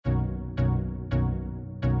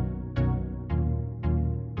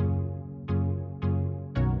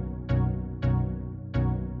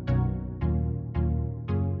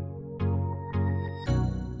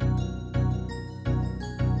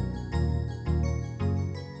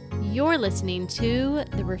You're listening to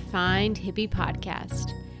the Refined Hippie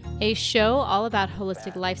Podcast, a show all about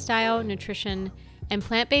holistic lifestyle, nutrition, and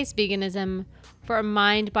plant-based veganism for a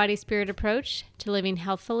mind, body, spirit approach to living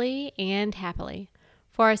healthfully and happily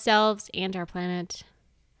for ourselves and our planet.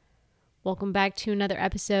 Welcome back to another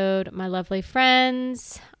episode, my lovely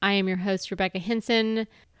friends. I am your host, Rebecca Hinson.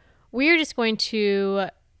 We are just going to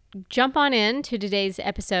jump on into today's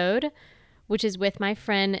episode, which is with my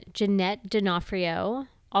friend Jeannette D'Onofrio,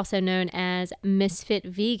 also known as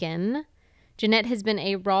FitVegan. Jeannette has been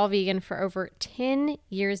a raw vegan for over 10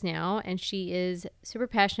 years now, and she is super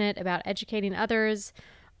passionate about educating others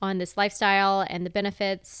on this lifestyle and the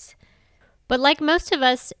benefits. But like most of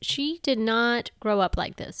us, she did not grow up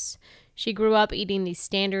like this. She grew up eating the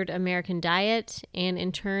standard American diet and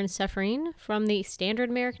in turn suffering from the standard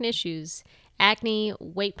American issues: acne,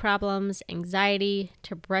 weight problems, anxiety,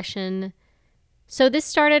 depression. So this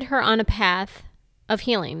started her on a path of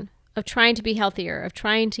healing, of trying to be healthier, of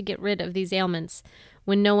trying to get rid of these ailments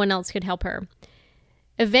when no one else could help her.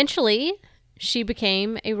 Eventually, she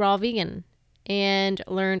became a raw vegan and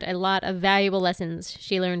learned a lot of valuable lessons.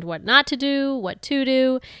 She learned what not to do, what to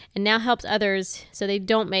do, and now helps others so they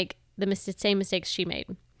don't make the same mistakes she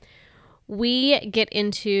made. We get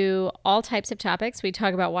into all types of topics. We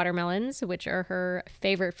talk about watermelons, which are her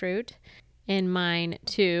favorite fruit, and mine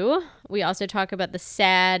too. We also talk about the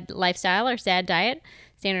SAD lifestyle or SAD diet,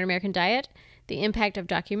 standard American diet, the impact of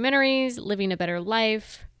documentaries, living a better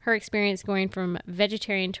life, her experience going from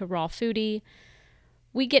vegetarian to raw foodie.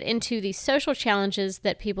 We get into the social challenges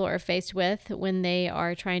that people are faced with when they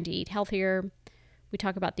are trying to eat healthier. We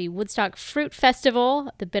talk about the Woodstock Fruit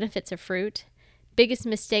Festival, the benefits of fruit, biggest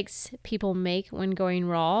mistakes people make when going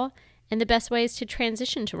raw, and the best ways to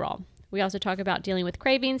transition to raw. We also talk about dealing with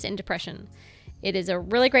cravings and depression. It is a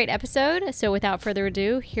really great episode, so without further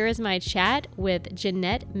ado, here is my chat with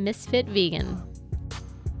Jeannette FitVegan.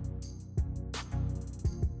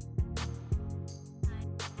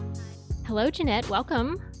 Hello, Jeannette.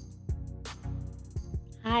 Welcome.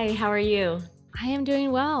 Hi, how are you? I am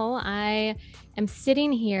doing well. I am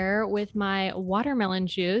sitting here with my watermelon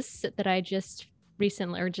juice that I just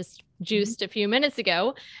juiced a few minutes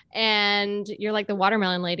ago, and you're like the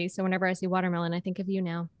watermelon lady. So whenever I see watermelon, I think of you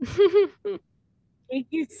now. Thank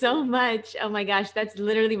you so much. Oh my gosh, that's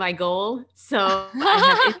literally my goal. So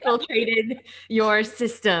I have infiltrated your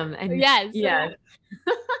system. And yes.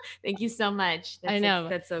 Thank you so much. I know.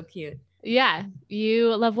 That's so cute. Yeah,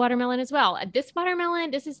 you love watermelon as well. This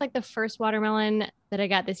is like the first watermelon that I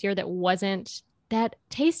got this year that wasn't that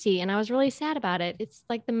tasty, and I was really sad about it. It's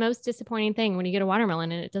like the most disappointing thing when you get a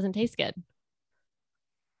watermelon and it doesn't taste good.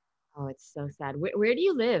 Oh, it's so sad. Where do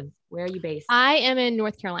you live? Where are you based? I am in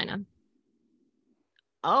North Carolina.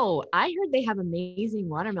 Oh, I heard they have amazing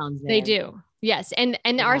watermelons there. They do. Yes. And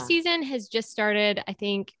our season has just started. I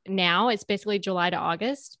think now it's basically July to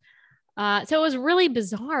August. So it was really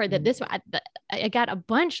bizarre that this one, I got a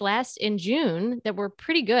bunch last in June that were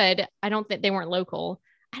pretty good. I don't think they weren't local.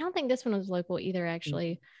 I don't think this one was local either,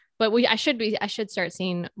 actually, but I should start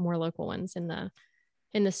seeing more local ones in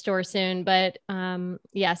the store soon. But,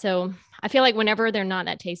 so I feel like whenever they're not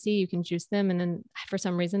that tasty, you can juice them. And then for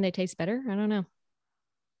some reason they taste better. I don't know.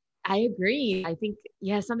 I agree. I think,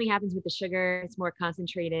 something happens with the sugar. It's more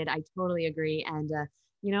concentrated. I totally agree. And,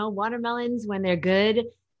 watermelons, when they're good,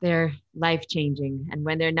 they're life-changing. And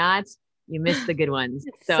when they're not, you miss the good ones.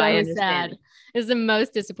 So I understand. Sad. It's the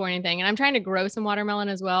most disappointing thing. And I'm trying to grow some watermelon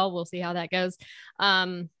as well. We'll see how that goes.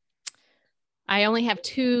 I only have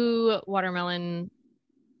 2 watermelon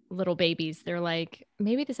little babies. They're like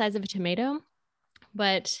maybe the size of a tomato,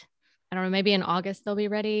 but I don't know, maybe in August they'll be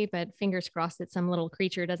ready, but fingers crossed that some little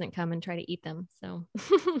creature doesn't come and try to eat them. So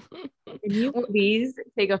can you please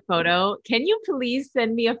take a photo? Can you please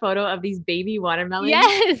send me a photo of these baby watermelons?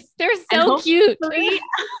 Yes, they're so cute.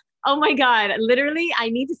 Oh my God. Literally, I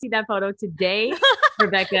need to see that photo today,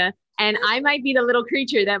 Rebecca. And I might be the little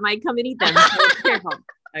creature that might come and eat them. So careful.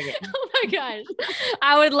 Okay. Oh my gosh.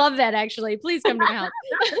 I would love that, actually. Please come to my house.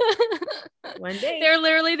 One day. They're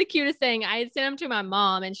literally the cutest thing. I had sent them to my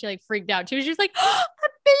mom and she like freaked out too. She was like, oh, a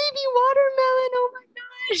baby watermelon. Oh my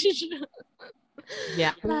gosh.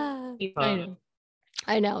 Yeah.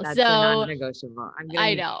 I know. That's so non-negotiable.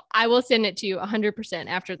 I know. I will send it to you 100%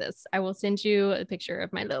 after this. I will send you a picture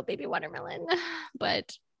of my little baby watermelon.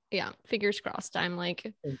 But yeah, fingers crossed. I'm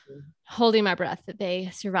like holding my breath that they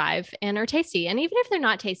survive and are tasty. And even if they're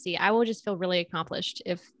not tasty, I will just feel really accomplished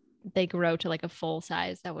if they grow to like a full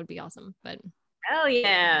size. That would be awesome. But hell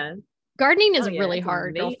yeah. Gardening is really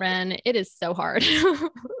hard, girlfriend. It is so hard.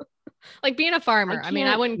 Like being a farmer. I mean,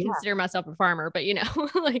 I wouldn't consider myself a farmer, but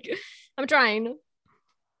like I'm trying.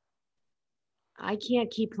 I can't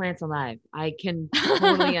keep plants alive. I can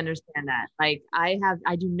totally understand that. Like I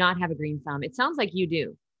do not have a green thumb. It sounds like you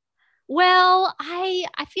do. Well, I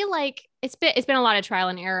feel like it's been a lot of trial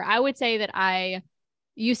and error. I would say that I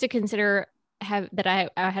used to consider have that I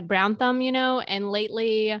had brown thumb, and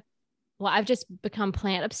lately, well, I've just become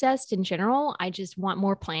plant obsessed in general. I just want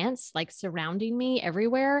more plants like surrounding me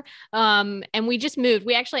everywhere. And we just moved.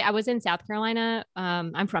 I was in South Carolina.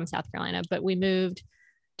 I'm from South Carolina, but we moved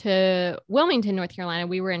to Wilmington, North Carolina.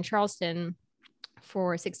 We were in Charleston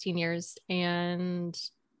for 16 years. And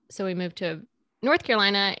so we moved to North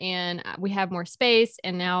Carolina and we have more space.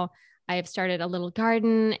 And now I have started a little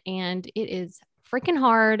garden and it is freaking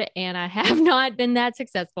hard. And I have not been that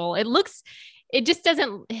successful. It just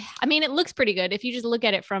doesn't, I mean, it looks pretty good. If you just look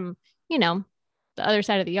at it from, you know, the other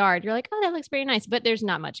side of the yard, you're like, oh, that looks pretty nice, but there's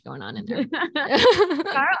not much going on in there.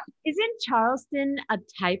 Isn't Charleston a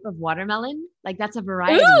type of watermelon? Like that's a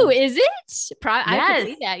variety. Ooh, is it? Yes. I could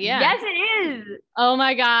see that. Yeah. Yes, it is. Oh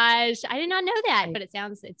my gosh. I did not know that, but it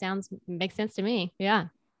sounds makes sense to me. Yeah.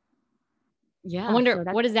 Yeah. I wonder,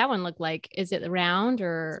 what does that one look like? Is it round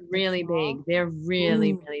or really big? They're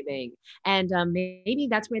really, really big. And maybe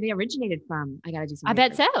that's where they originated from. I gotta do some. I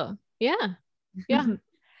bet so. Yeah. Yeah.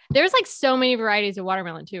 There's like so many varieties of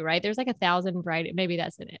watermelon too, right? There's like 1,000 varieties. Maybe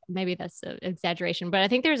that's an exaggeration, but I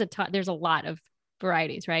think there's a lot of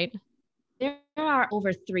varieties, right? There are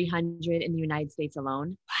over 300 in the United States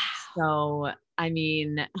alone. Wow. So, I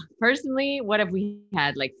mean, personally, what have we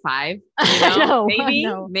had? Like 5? You know?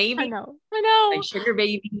 Maybe. I know. Like sugar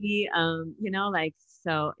baby.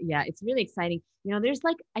 So yeah, it's really exciting. There's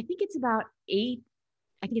like, I think it's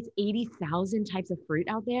 80,000 types of fruit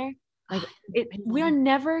out there. Like we're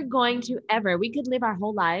never going to ever, we could live our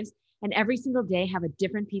whole lives and every single day have a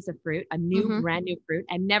different piece of fruit, a new, brand new fruit,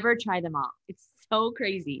 and never try them all. It's so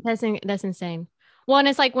crazy. That's insane. Well, and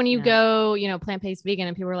it's like when you go, plant-based vegan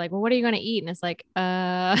and people are like, well, what are you going to eat? And it's like,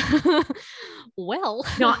 well,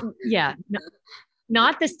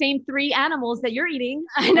 not the same 3 animals that you're eating.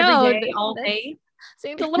 I know. Every day, all day.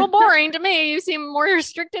 Seems a little boring to me. You seem more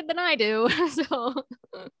restricted than I do. Dude,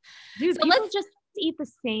 people just eat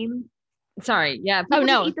the same. Sorry. Yeah.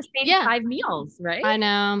 People eat the same 5 meals, right? I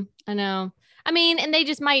know. I mean, and they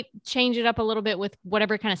just might change it up a little bit with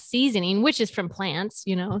whatever kind of seasoning, which is from plants,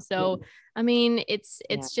 So, I mean, it's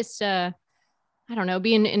just, I don't know,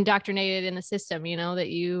 being indoctrinated in the system, that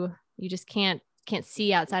you just can't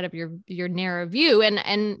see outside of your narrow view. And,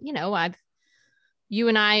 I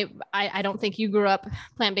don't think you grew up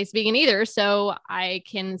plant-based vegan either. So I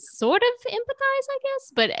can sort of empathize, I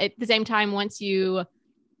guess. But at the same time, once you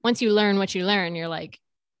learn what you learn, you're like,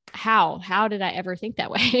 how did I ever think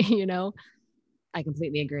that way? I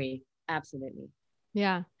completely agree. Absolutely.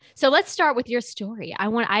 Yeah. So let's start with your story.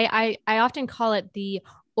 I often call it the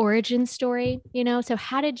origin story, So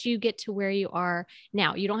how did you get to where you are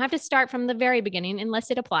now? You don't have to start from the very beginning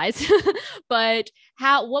unless it applies, but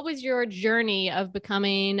what was your journey of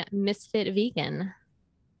becoming Misfit Vegan?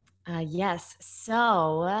 Yes.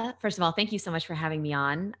 So first of all, thank you so much for having me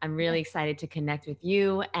on. I'm really excited to connect with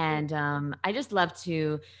you. And I just love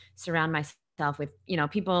to surround myself with,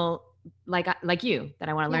 people like you that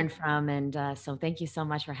I want to learn from. And so thank you so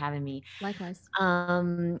much for having me. Likewise.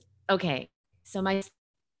 Okay. So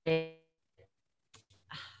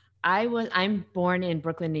I'm born in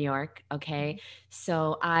Brooklyn, New York. Okay.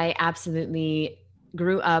 So I absolutely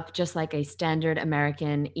grew up just like a standard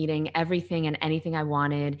American, eating everything and anything I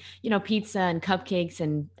wanted, pizza and cupcakes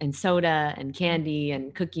and soda and candy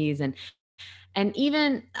and cookies. And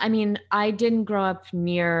even, I mean, I didn't grow up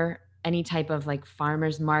near any type of like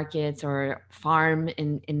farmers markets or farm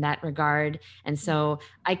in that regard. And so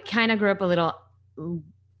I kind of grew up a little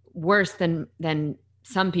worse than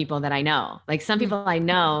some people that I know. Like some people I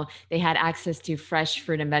know, they had access to fresh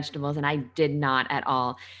fruit and vegetables and I did not at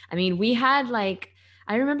all. I mean, we had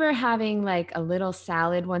I remember having like a little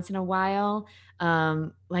salad once in a while,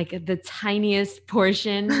 like the tiniest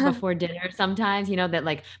portion before dinner sometimes, that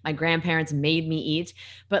like my grandparents made me eat,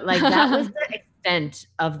 but like that was the extent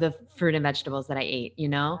of the fruit and vegetables that I ate,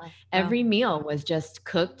 Every meal was just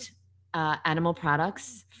cooked animal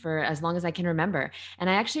products for as long as I can remember. And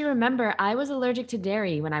I actually remember I was allergic to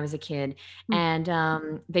dairy when I was a kid,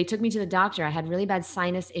 and they took me to the doctor. I had really bad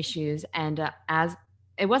sinus issues, and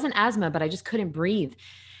it wasn't asthma, but I just couldn't breathe.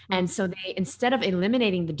 And so instead of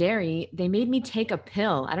eliminating the dairy, they made me take a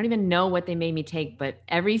pill. I don't even know what they made me take, but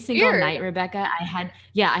every single night, Rebecca, I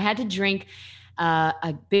had to drink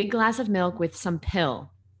a big glass of milk with some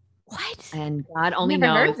pill. What? And God only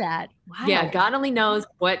Never knows. heard of that. Wow. Yeah, God only knows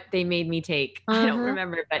what they made me take. I don't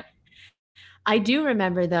remember, but I do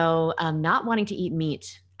remember though, not wanting to eat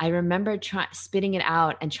meat. I remember spitting it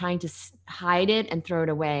out and trying to hide it and throw it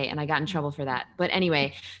away. And I got in trouble for that. But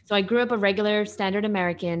anyway, so I grew up a regular standard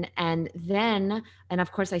American. And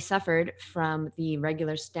of course I suffered from the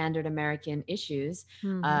regular standard American issues.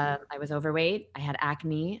 I was overweight. I had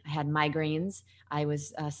acne. I had migraines. I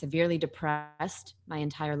was severely depressed my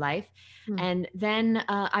entire life. And then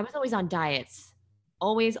I was always on diets,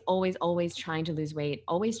 always, always, always trying to lose weight,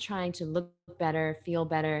 always trying to look better, feel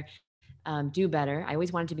better, do better. I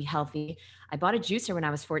always wanted to be healthy. I bought a juicer when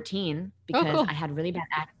I was 14 because I had really bad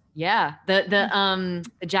acne. Yeah. The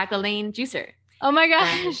Jack LaLanne juicer. Oh my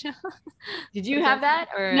gosh. Did you have that?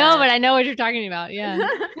 Or no, but I know what you're talking about. Yeah.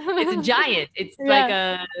 It's a giant. It's like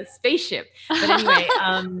a spaceship. But anyway,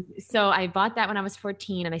 so I bought that when I was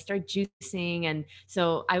 14 and I started juicing. And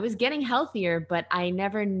so I was getting healthier, but I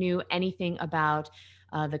never knew anything about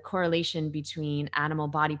the correlation between animal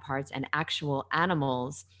body parts and actual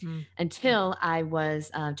animals until I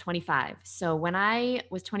was 25. So when I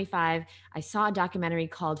was 25, I saw a documentary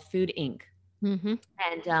called Food Inc.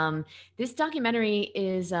 And this documentary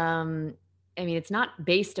is, it's not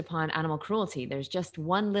based upon animal cruelty. There's just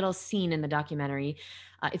one little scene in the documentary.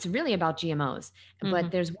 It's really about GMOs,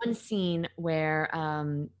 but there's one scene where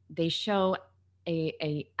they show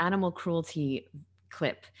a animal cruelty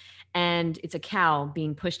clip, and it's a cow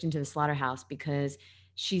being pushed into the slaughterhouse because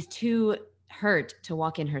she's too hurt to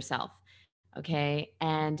walk in herself. Okay.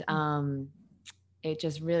 And it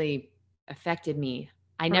just really affected me.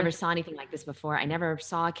 I never saw anything like this before. I never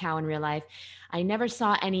saw a cow in real life. I never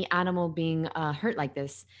saw any animal being hurt like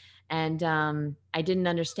this. And I didn't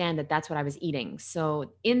understand that that's what I was eating.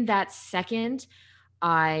 So in that second,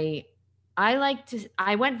 I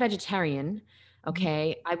went vegetarian.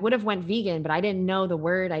 Okay. I would have went vegan, but I didn't know the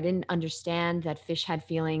word. I didn't understand that fish had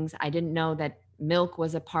feelings. I didn't know that milk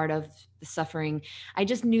was a part of the suffering. I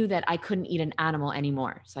just knew that I couldn't eat an animal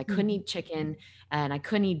anymore. So I couldn't eat chicken, and I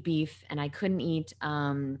couldn't eat beef, and I couldn't eat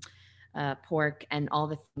pork and all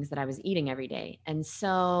the things that I was eating every day. And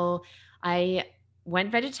so I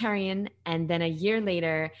went vegetarian. And then a year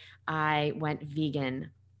later, I went vegan,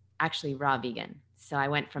 actually raw vegan. So I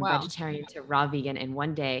went from vegetarian to raw vegan in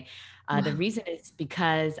one day. The reason is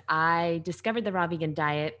because I discovered the raw vegan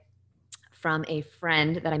diet from a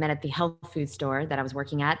friend that I met at the health food store that I was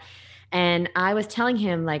working at. And I was telling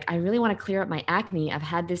him, like, I really want to clear up my acne. I've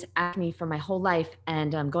had this acne for my whole life,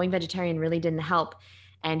 and going vegetarian really didn't help.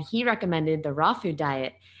 And he recommended the raw food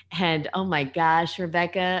diet. And oh my gosh,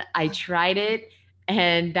 Rebecca, I tried it.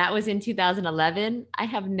 And that was in 2011. I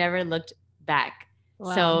have never looked back.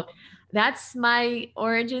 Wow. So that's my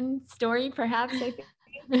origin story, perhaps, I think.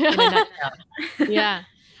 In a nutshell. Yeah.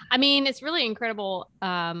 I mean, it's really incredible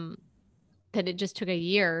that it just took a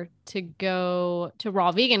year to go to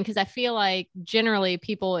raw vegan. Cause I feel like generally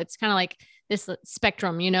people, it's kind of like this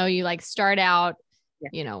spectrum, you like start out,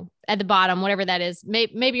 at the bottom, whatever that is.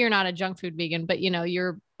 Maybe you're not a junk food vegan, but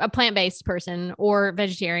you're a plant-based person or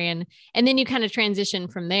vegetarian. And then you kind of transition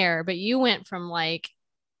from there, but you went from like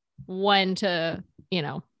 1 to,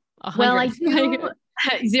 100. Well, I do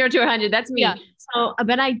 0 to 100. That's me. Yeah. So,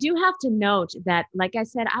 but I do have to note that, like I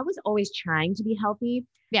said, I was always trying to be healthy.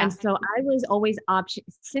 Yeah. And so I was always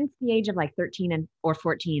since the age of like 13 or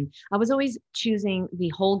 14, I was always choosing the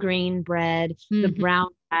whole grain bread, the brown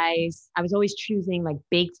rice. I was always choosing like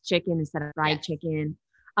baked chicken instead of fried chicken.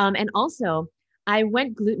 And also I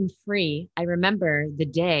went gluten-free. I remember the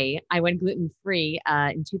day I went gluten-free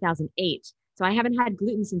in 2008. So I haven't had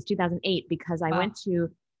gluten since 2008 because I went to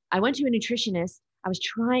a nutritionist. I was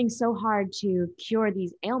trying so hard to cure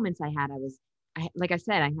these ailments I had. Like I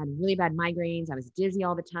said, I had really bad migraines. I was dizzy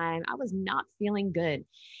all the time. I was not feeling good.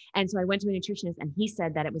 And so I went to a nutritionist, and he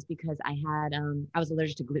said that it was because I was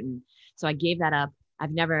allergic to gluten. So I gave that up.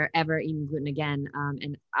 I've never, ever eaten gluten again.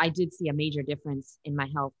 And I did see a major difference in my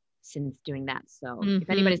health since doing that. So if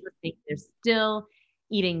anybody's listening, they're still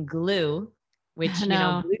eating glue, which,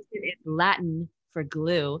 gluten is Latin for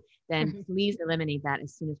glue, then please eliminate that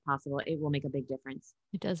as soon as possible. It will make a big difference.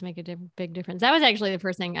 It does make a big difference. That was actually the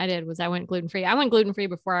first thing I did was I went gluten-free. I went gluten-free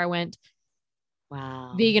before I went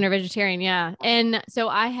vegan or vegetarian. Yeah. And so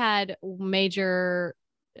I had major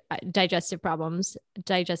digestive problems,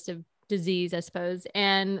 digestive disease, I suppose.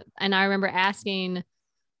 And I remember asking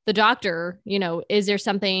the doctor, is there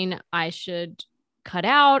something I should cut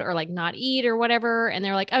out or like not eat or whatever? And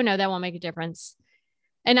they're like, oh no, that won't make a difference.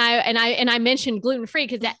 And I mentioned gluten-free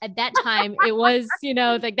because at that time it was,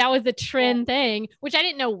 like that was the trend thing, which I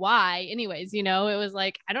didn't know why anyways, it was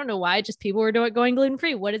like, I don't know why, just people were going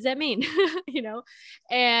gluten-free. What does that mean?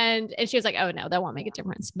 And she was like, oh no, that won't make a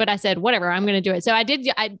difference. But I said, whatever, I'm going to do it. So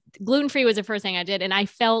gluten-free was the first thing I did. And I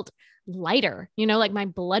felt lighter, like my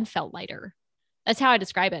blood felt lighter. That's how I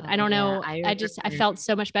describe it. Oh, I don't yeah, know. I I remember. felt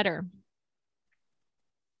so much better.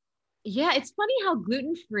 Yeah, it's funny how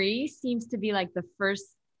gluten-free seems to be like the first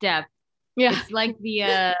step. Yeah. It's like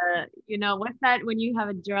the what's that when you have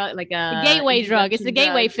a drug, like The a gateway drug. It's the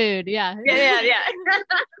introduction gateway drug? food. Yeah. Yeah.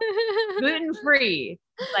 Gluten-free.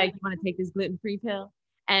 It's like, you want to take this gluten-free pill?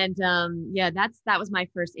 And yeah, that was my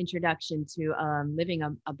first introduction to living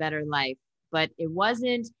a better life. But it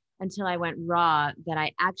wasn't until I went raw that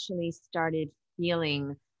I actually started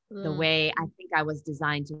feeling the Mm. way I think I was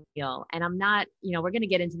designed to feel. And I'm not, we're going to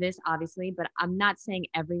get into this obviously, but I'm not saying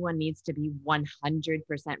everyone needs to be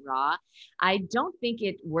 100% raw. I don't think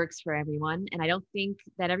it works for everyone. And I don't think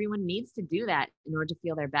that everyone needs to do that in order to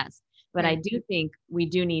feel their best. But I Right. do think we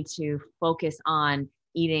do need to focus on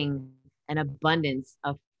eating an abundance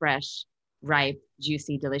of fresh, ripe,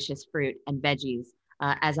 juicy, delicious fruit and veggies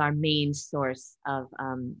as our main source of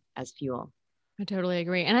as fuel. I totally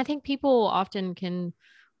agree. And I think people often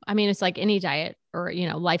I mean, it's like any diet or,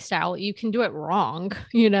 lifestyle, you can do it wrong,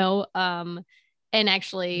 and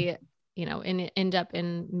actually, and end up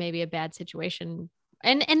in maybe a bad situation.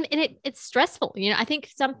 And it's stressful. I think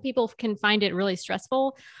some people can find it really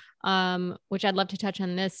stressful, which I'd love to touch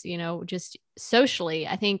on this, just socially.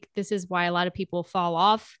 I think this is why a lot of people fall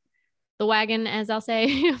off the wagon, as I'll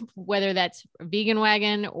say, whether that's a vegan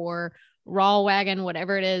wagon or raw wagon,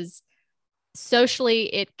 whatever it is.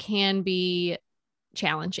 Socially, it can be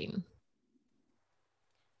challenging.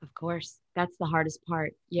 Of course, that's the hardest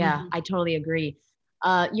part. Yeah, Mhm. I totally agree.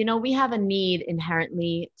 We have a need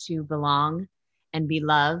inherently to belong and be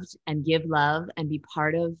loved and give love and be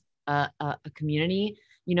part of a community.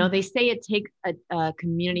 They Mhm. say it takes a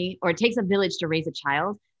community, or it takes a village to raise a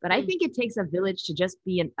child, but I Mm. think it takes a village to just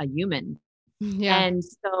be a human. Yeah. And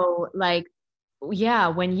so, like, yeah,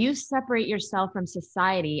 when you separate yourself from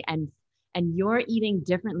society and you're eating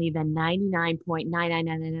differently than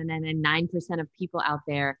 99.99999% of people out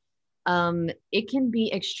there, it can be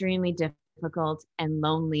extremely difficult and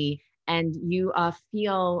lonely, and you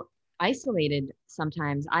feel isolated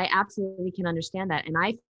sometimes. I absolutely can understand that, and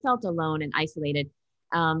I felt alone and isolated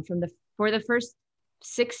from the for the first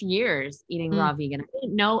 6 years eating Mm. raw vegan. I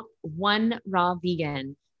didn't know one raw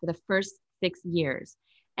vegan for the first 6 years.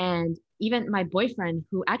 And even my boyfriend,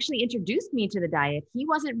 who actually introduced me to the diet, he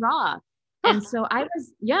wasn't raw. And so I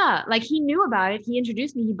was, yeah, like he knew about it. He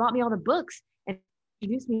introduced me, he bought me all the books and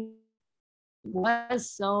introduced me. It was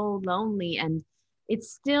so lonely. And it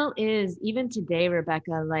still is, even today,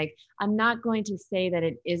 Rebecca. Like, I'm not going to say that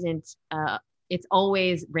it isn't, it's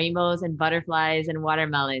always rainbows and butterflies and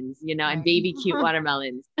watermelons, and Right. baby cute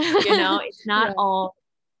watermelons. It's not Yeah. all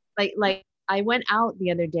like I went out the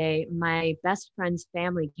other day. My best friend's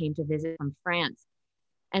family came to visit from France,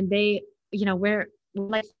 and they, we're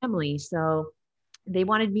like family, so they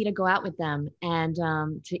wanted me to go out with them and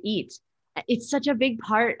to eat. It's such a big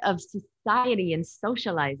part of society and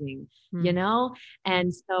socializing, you Mm. know?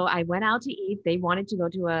 And so I went out to eat. They wanted to go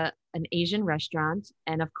to an Asian restaurant.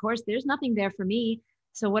 And of course, there's nothing there for me.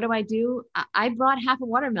 So what do? I brought half a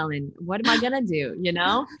watermelon. What am I gonna do?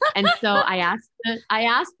 And so I asked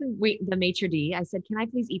the maitre d'. I said, "Can I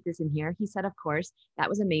please eat this in here?" He said, "Of course." That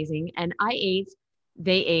was amazing. And I ate.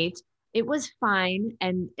 They ate. It was fine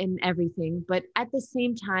and everything, but at the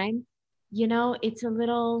same time, it's a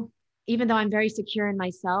little, even though I'm very secure in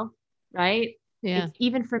myself, right? Yeah. It's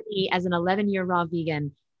even for me as an 11-year raw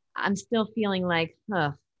vegan, I'm still feeling like,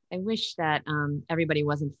 I wish that everybody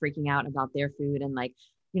wasn't freaking out about their food and like,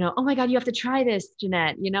 oh my God, you have to try this,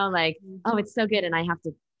 Jeannette, like, Mm. oh, it's so good. And I have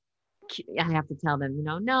to tell them,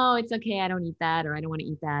 no, it's okay. I don't eat that, or I don't want to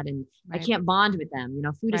eat that. And I Right. can't bond with them.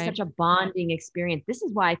 Food is Right. such a bonding experience. This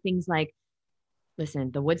is why things like,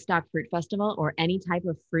 listen, the Woodstock Fruit Festival or any type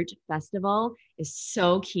of fruit festival is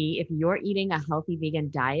so key. If you're eating a healthy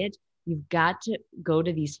vegan diet, you've got to go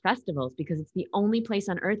to these festivals because it's the only place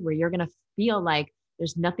on earth where you're going to feel like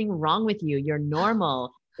there's nothing wrong with you. You're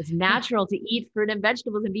normal. It's Yeah. natural to eat fruit and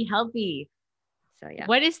vegetables and be healthy. So, yeah.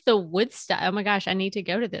 What is the Woodstock? Oh my gosh, I need to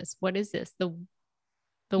go to this. What is this? The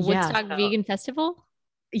Yeah. Woodstock So, Vegan Festival?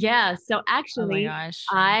 yeah. So Oh my actually, gosh.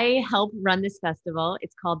 I help run this festival.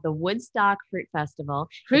 It's called the Woodstock Fruit Festival.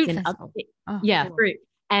 It's Fruit in Festival. upstate, Oh, yeah, cool. fruit.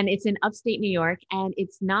 And it's in upstate New York. And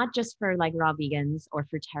it's not just for like raw vegans or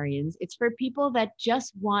fruitarians. It's for people that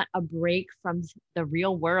just want a break from the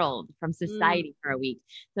real world, from Mm. society for a week.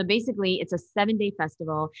 So basically, it's a 7-day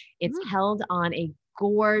festival. It's Mm. held on a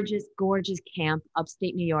gorgeous, gorgeous camp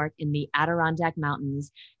upstate New York in the Adirondack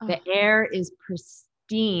Mountains. The Oh, air is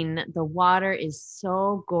pristine. The water is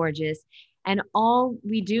so gorgeous. And all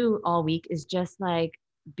we do all week is just like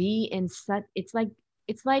be in such, it's like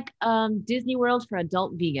it's like Disney World for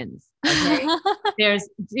adult vegans. Okay.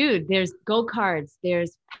 There's go-karts,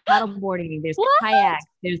 there's paddle boarding, there's What? kayaks,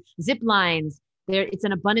 there's zip lines. It's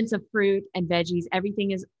an abundance of fruit and veggies.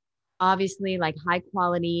 Everything is obviously like high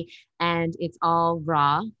quality and it's all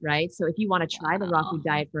raw, right? So if you want to try the raw food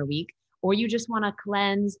Wow. diet for a week, or you just want to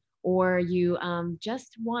cleanse, or you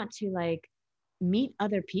just want to like meet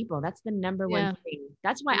other people, that's the number one Yeah. thing.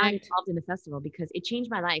 That's why I'm Connect. involved in the festival because it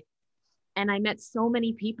changed my life. And I met so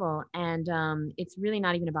many people, and it's really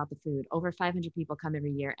not even about the food. Over 500 people come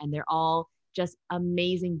every year, and they're all just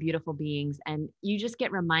amazing, beautiful beings. And you just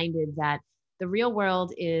get reminded that the real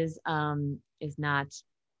world is not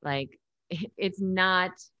like it's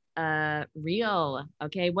not real.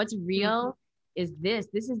 Okay, what's Mhm. real is this.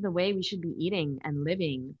 This is the way we should be eating and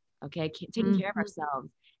living. Okay, taking care of Mhm. ourselves.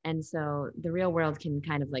 And so the real world can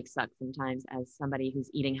kind of like suck sometimes as somebody who's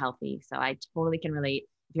eating healthy. So I totally can relate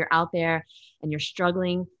if you're out there and you're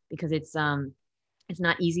struggling because it's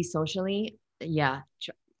not easy socially. Yeah.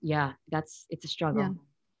 Yeah, it's a Yeah. struggle.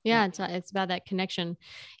 Yeah. Yeah, it's about that connection.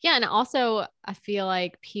 Yeah, and also I feel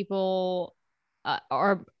like people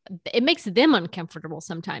are it makes them uncomfortable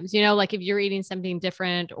sometimes. You know, like if you're eating something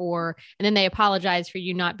different or and then they apologize for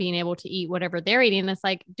you not being able to eat whatever they're eating. And it's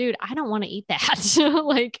like, dude, I don't want to eat that.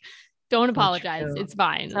 Like, don't So apologize. true. It's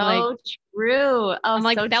fine. Like, So true. Oh, I'm so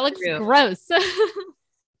like, that looks true. gross.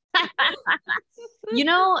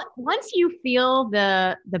 Once you feel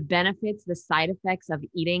the benefits, the side effects of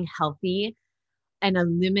eating healthy and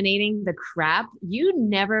eliminating the crap, you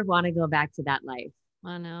never want to go back to that life.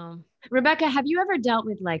 I know. Rebecca, have you ever dealt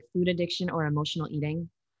with like food addiction or emotional eating?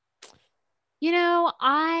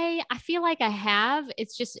 I feel like I have.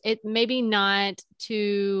 It's just it maybe not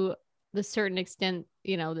to the certain extent,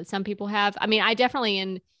 that some people have. I mean, I definitely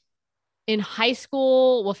in high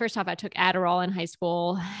school, well, first off, I took Adderall in high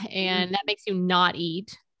school and that makes you not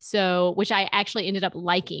eat. So, which I actually ended up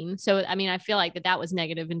liking. So, I mean, I feel like that was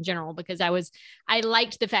negative in general because I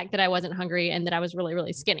liked the fact that I wasn't hungry and that I was really,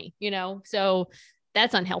 really skinny. So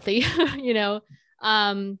that's unhealthy, you know?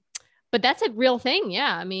 Um, but that's a real thing.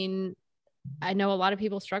 Yeah. I mean, I know a lot of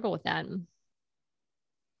people struggle with that.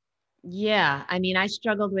 Yeah, I mean, I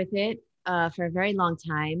struggled with it for a very long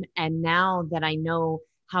time, and now that I know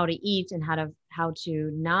how to eat and how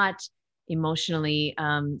to not emotionally,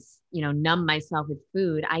 numb myself with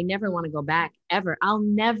food, I never want to go back ever. I'll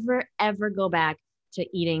never ever go back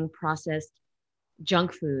to eating processed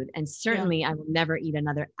junk food, and Yeah. certainly I will never eat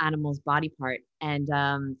another animal's body part. And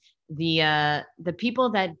the people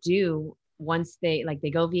that do once they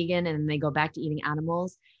go vegan and they go back to eating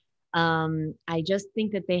animals, I just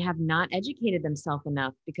think that they have not educated themselves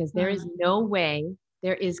enough because there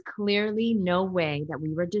is clearly no way that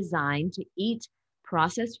we were designed to eat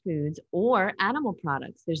processed foods or animal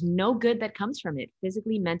products. There's no good that comes from it,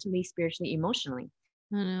 physically, mentally, spiritually, emotionally.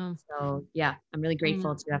 I know. So yeah, I'm really I know.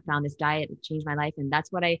 grateful to have found this diet. It changed my life. And that's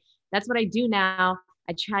what I do now.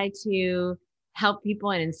 I try to help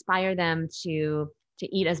people and inspire them to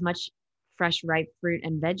eat as much fresh, ripe fruit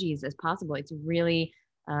and veggies as possible. It's really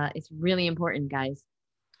important, guys.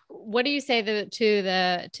 What do you say to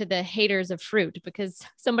the haters of fruit? Because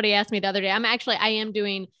somebody asked me the other day. I am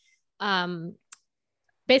doing um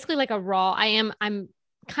basically like a raw. I'm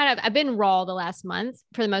I've been raw the last month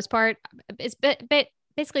for the most part. It's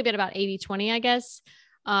basically been about 80-20, I guess.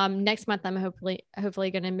 Next month I'm hopefully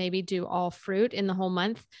going to maybe do all fruit in the whole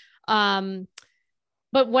month. Um,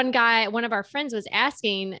 but one of our friends was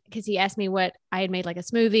asking because he asked me what I had made like a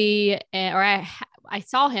smoothie, or I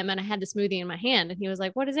saw him and I had the smoothie in my hand and he was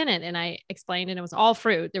like, "What is in it?" And I explained and it was all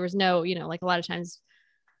fruit. There was no, like a lot of times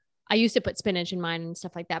I used to put spinach in mine and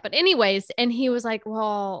stuff like that. But anyways, and he was like,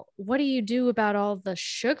 "Well, what do you do about all the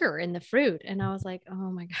sugar in the fruit?" And I was like,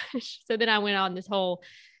 "Oh my gosh." So then I went on this whole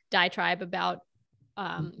diatribe about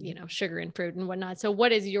sugar and fruit and whatnot. So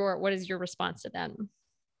what is your response to that?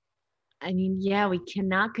 I mean, yeah, we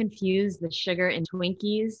cannot confuse the sugar in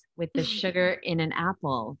Twinkies with the sugar in an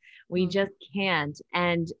apple. We Mm. just can't.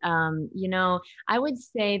 And, I would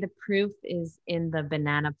say the proof is in the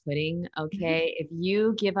banana pudding. Okay. If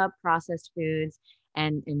you give up processed foods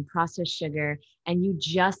and processed sugar and you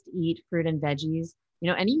just eat fruit and veggies,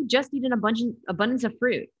 and you just eat an abundance of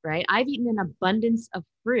fruit, right? I've eaten an abundance of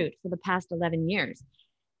fruit for the past 11 years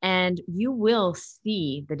and you will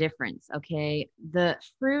see the difference. Okay. The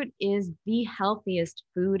fruit is the healthiest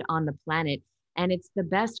food on the planet, and it's the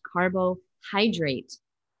best carbohydrate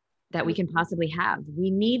that we can possibly have. We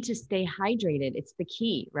need to stay hydrated. It's the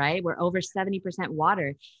key, right? We're over 70%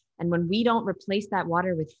 water. And when we don't replace that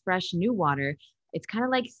water with fresh new water, it's kind of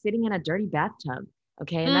like sitting in a dirty bathtub.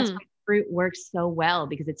 Okay. And that's Mm. why fruit works so well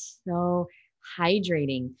because it's so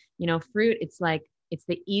hydrating. You know, fruit, it's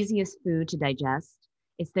the easiest food to digest.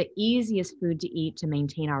 It's the easiest food to eat to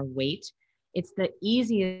maintain our weight. It's the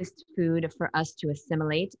easiest food for us to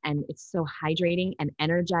assimilate. And it's so hydrating and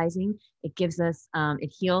energizing. It gives us,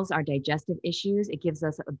 it heals our digestive issues. It gives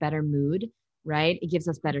us a better mood, right? It gives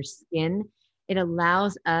us better skin. It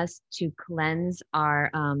allows us to cleanse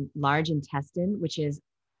our large intestine, which is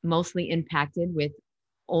mostly impacted with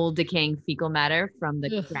old decaying fecal matter from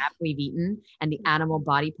the Ugh. crap we've eaten and the animal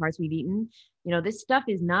body parts we've eaten. You know, this stuff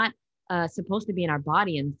is not supposed to be in our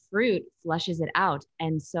body, and fruit flushes it out.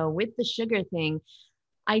 And so with the sugar thing,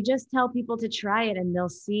 I just tell people to try it and they'll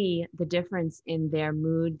see the difference in their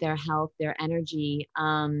mood, their health, their energy.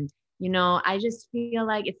 You know, I just feel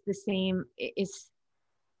like it's the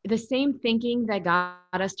same thinking that got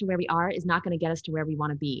us to where we are is not going to get us to where we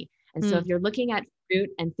want to be. And so if you're looking at fruit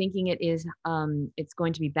and thinking it's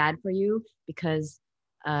going to be bad for you because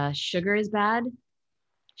sugar is bad,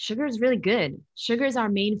 sugar is really good. Sugar is our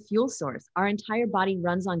main fuel source. Our entire body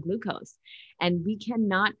runs on glucose, and we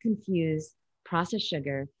cannot confuse processed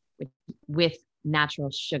sugar with natural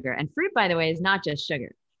sugar. And fruit, by the way, is not just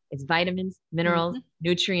sugar. It's vitamins, minerals,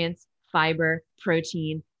 nutrients, fiber,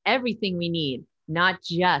 protein, everything we need, not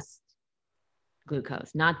just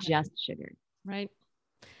glucose, not just sugar. Right.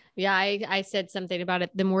 Yeah. I said something about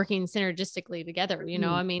it, them working synergistically together, you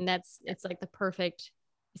know, I mean, it's like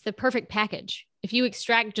it's the perfect package. If you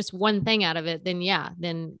extract just one thing out of it, then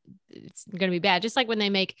it's going to be bad. Just like when they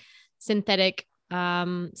make synthetic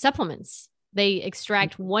supplements, they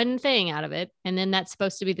extract one thing out of it and then that's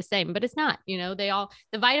supposed to be the same, but it's not. You know,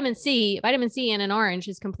 the vitamin C in an orange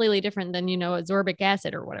is completely different than, you know, ascorbic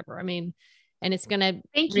acid or whatever. I mean, and it's going to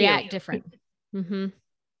react different. Mm-hmm.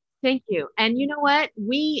 Thank you. And you know what?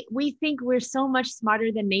 We think we're so much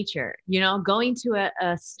smarter than nature. You know, going to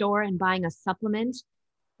a store and buying a supplement,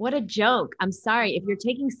 what a joke. I'm sorry. If you're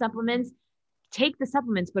taking supplements, take the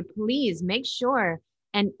supplements, but please make sure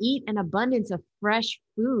and eat an abundance of fresh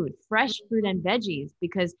fruit and veggies,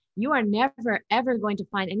 because you are never, ever going to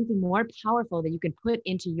find anything more powerful that you can put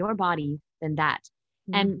into your body than that.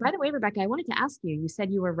 And by the way, Rebecca, I wanted to ask you, you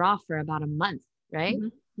said you were raw for about a month, right?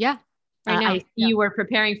 Yeah. Right now. I see you were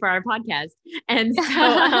preparing for our podcast and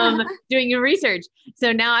so doing your research.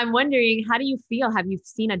 So now I'm wondering, how do you feel? Have you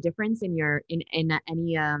seen a difference in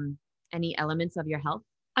any elements of your health?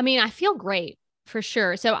 I mean, I feel great for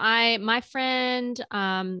sure. So my friend,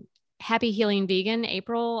 Happy Healing Vegan,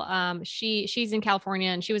 April, she's in California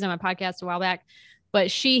and she was on my podcast a while back,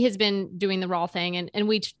 but she has been doing the raw thing and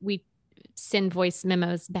we send voice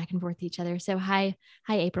memos back and forth to each other. So hi,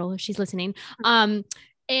 April, if she's listening.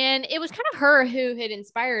 And it was kind of her who had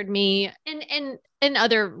inspired me and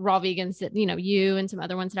other raw vegans that, you know, you and some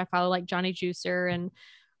other ones that I follow, like Johnny Juicer. And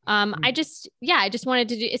I just wanted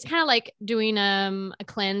to do, it's kind of like doing a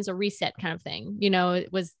cleanse, a reset kind of thing, you know,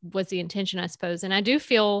 it was the intention, I suppose. And I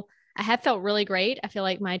have felt really great. I feel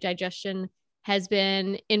like my digestion has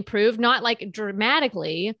been improved, not like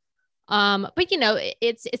dramatically. But you know,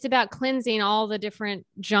 it's about cleansing all the different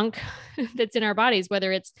junk that's in our bodies,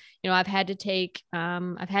 whether it's, you know, I've had to take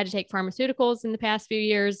pharmaceuticals in the past few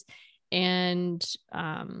years. And,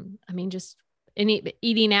 I mean, just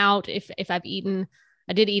eating out, if I've eaten,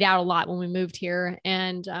 I did eat out a lot when we moved here.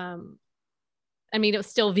 And, I mean, it was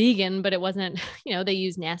still vegan, but it wasn't, you know, they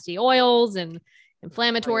use nasty oils and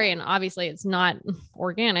inflammatory, and obviously it's not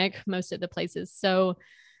organic most of the places. So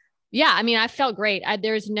yeah, I mean, I felt great.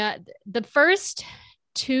 The first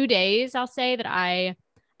 2 days, I'll say that I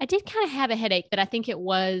did kind of have a headache, but I think it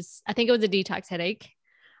was a detox headache.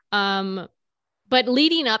 But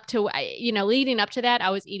leading up to that, I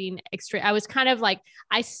was eating extra. I was kind of like,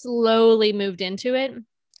 I slowly moved into it.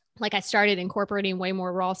 Like I started incorporating way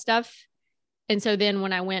more raw stuff. And so then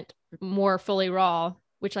when I went more fully raw,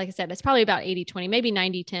 which like I said, it's probably about 80-20, maybe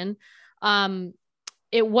 90-10.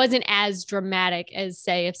 It wasn't as dramatic as,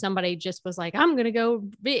 say, if somebody just was like, I'm going to go,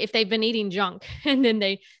 if they've been eating junk and then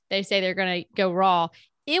they say they're going to go raw,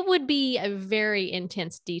 it would be a very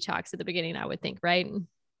intense detox at the beginning, I would think. Right.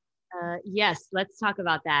 Yes. Let's talk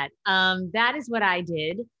about that. That is what I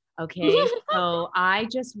did. Okay. So I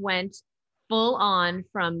just went full on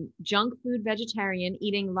from junk food, vegetarian,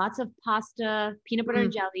 eating lots of pasta, peanut butter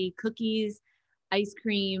and jelly, cookies, ice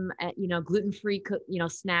cream, you know, gluten-free,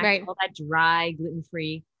 snacks, right, all that dry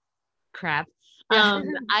gluten-free crap.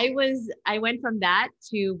 I went from that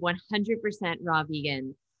to 100% raw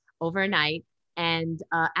vegan overnight. And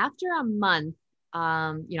after a month,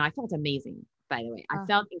 you know, I felt amazing, by the way. I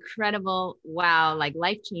felt incredible. Wow. Like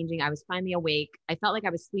life-changing. I was finally awake. I felt like I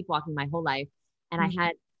was sleepwalking my whole life and I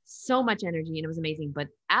had so much energy and it was amazing. But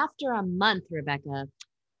after a month, Rebecca,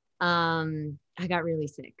 I got really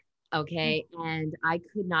sick. Okay. And I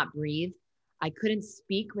could not breathe. I couldn't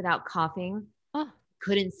speak without coughing, Oh.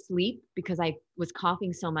 couldn't sleep because I was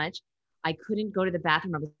coughing so much. I couldn't go to the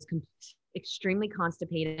bathroom. I was extremely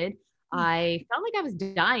constipated. I felt like I was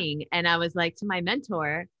dying. And I was like to my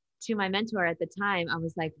mentor at the time, I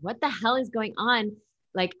was like, what the hell is going on?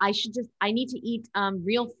 Like, I need to eat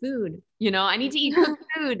real food. I need to eat cooked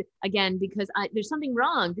food again because there's something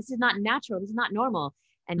wrong. This is not natural. This is not normal.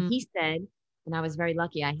 And he said, and I was very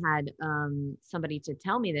lucky. I had somebody to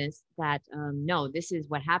tell me this, that no, this is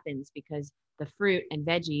what happens because the fruit and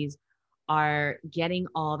veggies are getting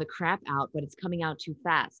all the crap out, but it's coming out too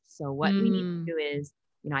fast. So what we need to do is,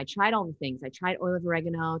 I tried all the things. I tried oil of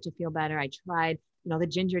oregano to feel better. I tried, the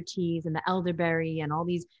ginger teas and the elderberry and all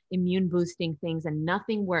these immune boosting things, and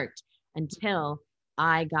nothing worked until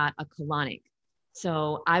I got a colonic.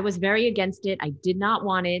 So I was very against it. I did not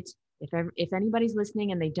want it. If anybody's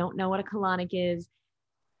listening and they don't know what a colonic is,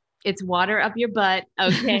 it's water up your butt.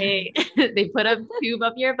 Okay. They put a tube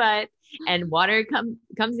up your butt and water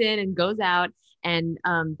comes in and goes out. And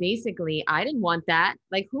basically, I didn't want that.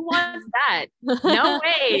 Like, who wants that? No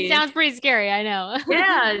way. It sounds pretty scary. I know.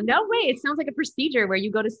 Yeah, no way. It sounds like a procedure where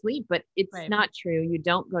you go to sleep, but it's Right. not true. You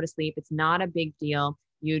don't go to sleep. It's not a big deal.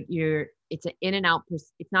 It's an in and out.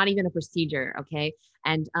 It's not even a procedure. Okay.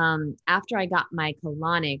 And after I got my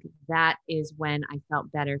colonic, that is when I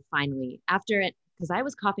felt better finally. After it, because I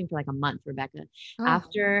was coughing for like a month, Rebecca. Oh.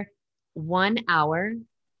 After 1 hour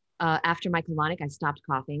after my colonic, I stopped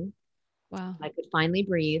coughing. Wow. I could finally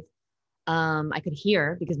breathe. I could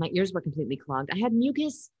hear because my ears were completely clogged. I had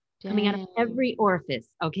mucus coming out of every orifice.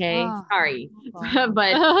 Okay. Oh. Sorry. But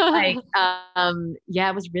like, yeah,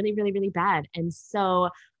 it was really, really, really bad. And so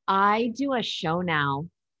I do a show now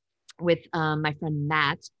with my friend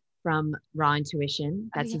Matt from Raw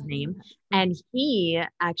Intuition. That's his name. And he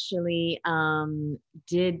actually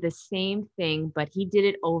did the same thing, but he did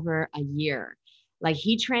it over a year. Like,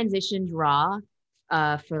 he transitioned raw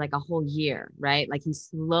for like a whole year, right? Like, he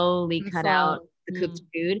slowly cut out the cooked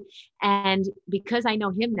food. And because I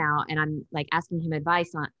know him now and I'm like asking him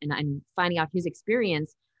advice on, and I'm finding out his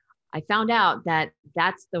experience, I found out that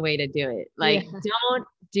that's the way to do it. Like, don't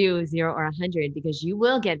do 0 or 100 because you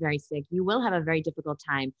will get very sick. You will have a very difficult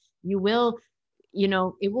time. You will,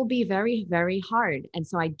 it will be very, very hard. And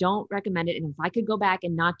so I don't recommend it. And if I could go back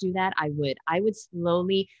and not do that, I would. I would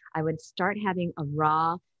start having a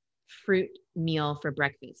raw fruit meal for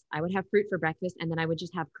breakfast. I would have fruit for breakfast, and then I would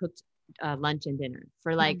just have cooked lunch and dinner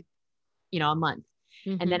for like, a month.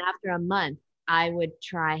 And then after a month, I would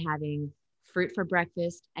try having fruit for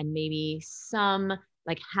breakfast and maybe some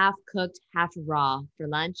like half cooked, half raw for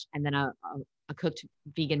lunch, and then a cooked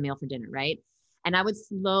vegan meal for dinner, right? And I would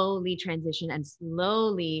slowly transition and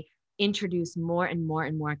slowly introduce more and more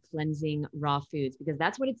and more cleansing raw foods, because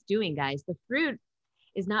that's what it's doing, guys. The fruit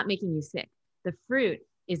is not making you sick. The fruit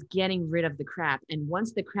is getting rid of the crap. And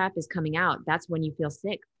once the crap is coming out, that's when you feel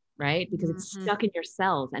sick, right? Because it's stuck in your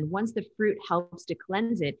cells. And once the fruit helps to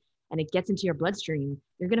cleanse it and it gets into your bloodstream,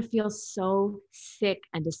 you're going to feel so sick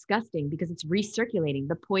and disgusting because it's recirculating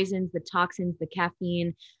the poisons, the toxins, the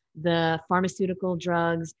caffeine, the pharmaceutical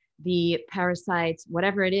drugs, the parasites,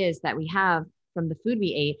 whatever it is that we have from the food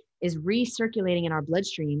we ate is recirculating in our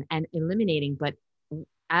bloodstream and eliminating. But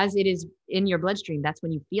as it is in your bloodstream, that's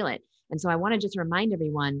when you feel it. And so I want to just remind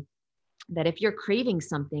everyone that if you're craving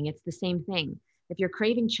something, it's the same thing. If you're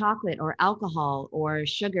craving chocolate or alcohol or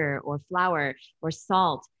sugar or flour or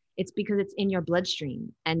salt, it's because it's in your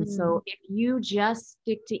bloodstream. And so if you just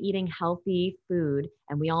stick to eating healthy food,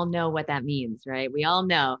 and we all know what that means, right? We all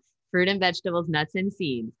know fruit and vegetables, nuts and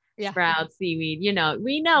seeds, sprouts, seaweed,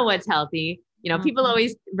 we know what's healthy. People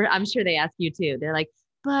always, I'm sure they ask you too. They're like,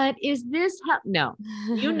 but is this no,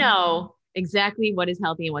 exactly what is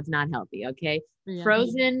healthy and what's not healthy. Okay.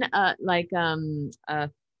 Frozen, I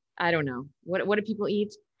don't know. What do people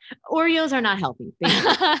eat? Oreos are not healthy.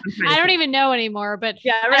 I don't even know anymore, but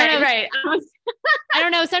right. I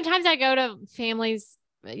don't know. Sometimes I go to families,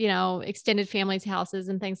 extended families' houses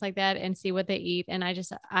and things like that and see what they eat. And I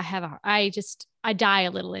die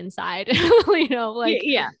a little inside,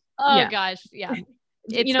 oh gosh. Yeah.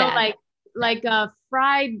 It's bad. like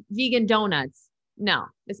fried vegan donuts. No,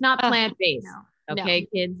 it's not plant-based. Okay,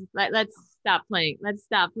 kids, let's stop playing. Let's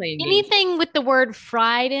stop playing anything games. with the word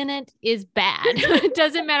fried in it is bad. It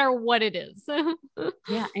doesn't matter what it is.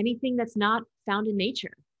 Yeah, anything that's not found in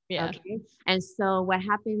nature. Yeah. Okay. And so what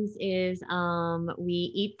happens is we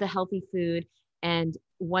eat the healthy food, and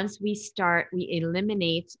once we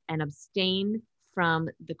eliminate and abstain from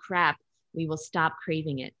the crap, we will stop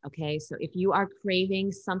craving it. Okay. So if you are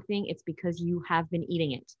craving something, it's because you have been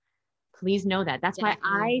eating it. Please know that. That's why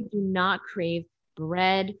Definitely. I do not crave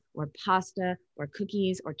bread or pasta or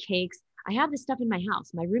cookies or cakes. I have this stuff in my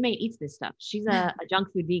house. My roommate eats this stuff. She's a junk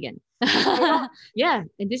food vegan. I don't, yeah.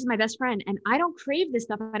 And this is my best friend. And I don't crave this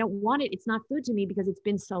stuff. I don't want it. It's not food to me because it's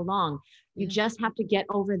been so long. You Yeah. just have to get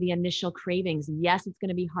over the initial cravings. Yes, it's going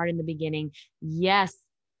to be hard in the beginning. Yes,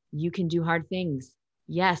 you can do hard things.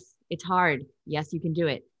 Yes, it's hard. Yes, you can do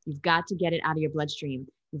it. You've got to get it out of your bloodstream.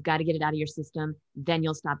 You've got to get it out of your system. Then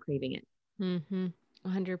you'll stop craving it. Mm-hmm.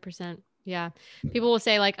 100%. Yeah. People will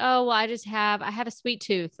say like, oh, well, I have a sweet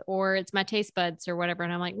tooth or it's my taste buds or whatever.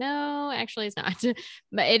 And I'm like, no, actually it's not,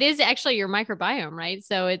 but it is actually your microbiome, right?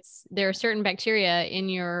 So there are certain bacteria in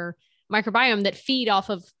your microbiome that feed off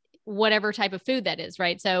of whatever type of food that is,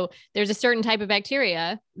 right? So there's a certain type of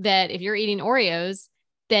bacteria that if you're eating Oreos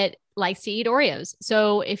that likes to eat Oreos.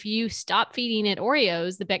 So if you stop feeding it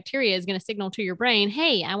Oreos, the bacteria is going to signal to your brain,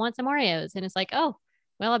 hey, I want some Oreos. And it's like, oh,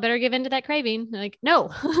 well, I better give in to that craving. Like,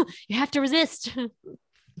 no, you have to resist.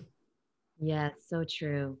 Yeah, so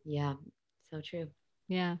true. Yeah, so true.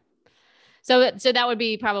 Yeah. So that would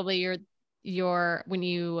be probably your, when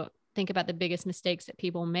you think about the biggest mistakes that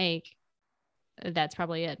people make, that's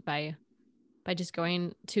probably it by just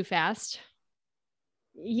going too fast.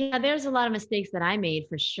 Yeah, there's a lot of mistakes that I made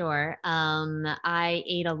for sure. I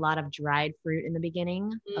ate a lot of dried fruit in the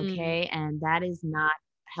beginning, Mm, okay, and that is not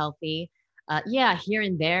healthy. Yeah, here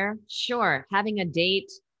and there, sure. Having a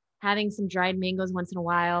date, having some dried mangoes once in a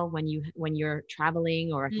while when you're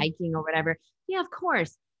traveling or mm, hiking or whatever. Yeah, of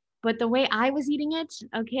course. But the way I was eating it,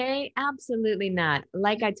 okay, absolutely not.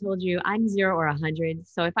 Like I told you, I'm 0 or 100.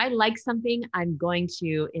 So if I like something, I'm going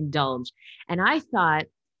to indulge. And I thought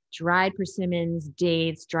dried persimmons,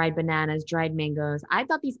 dates, dried bananas, dried mangoes. I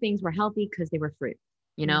thought these things were healthy because they were fruit,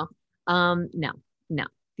 you mm, know? No, no.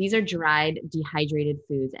 These are dried, dehydrated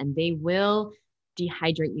foods, and they will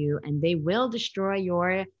dehydrate you and they will destroy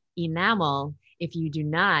your enamel if you do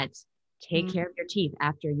not take mm. care of your teeth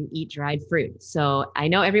after you eat dried fruit. So I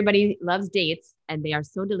know everybody loves dates and they are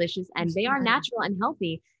so delicious They're and they so are good. natural and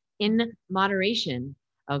healthy in moderation.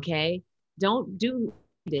 Okay. Don't do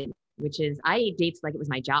it, which is I ate dates like it was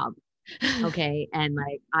my job. Okay. And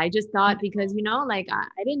like, I just thought because, like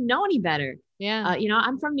I didn't know any better. Yeah.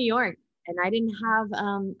 I'm from New York and I didn't have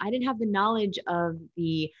the knowledge of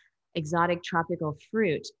the exotic tropical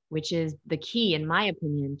fruit, which is the key, in my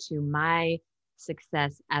opinion, to my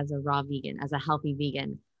success as a raw vegan, as a healthy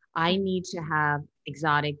vegan. I need to have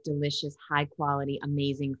exotic, delicious, high quality,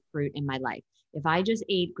 amazing fruit in my life. If I just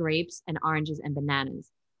ate grapes and oranges and bananas,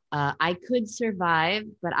 I could survive,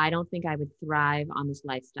 but I don't think I would thrive on this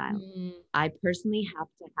lifestyle. Mm, I personally have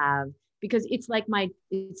to have because it's like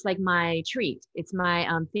my treat. It's my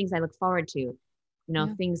things I look forward to.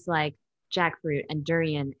 yeah. Things like jackfruit and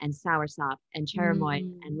durian and soursop and cherimoy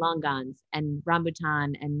and Mm, longans and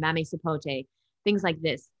rambutan and mame sapote, things like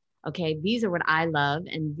this. Okay, these are what I love,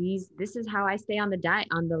 and this is how I stay on the diet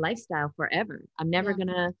on the lifestyle forever. I'm never yeah.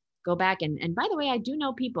 gonna go back. And by the way, I do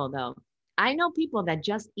know people though. I know people that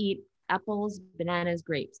just eat apples, bananas,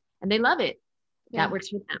 grapes, and they love it. Yeah. That works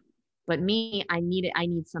for them. But me, I need it. I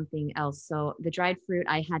need something else. So the dried fruit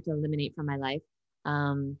I had to eliminate from my life.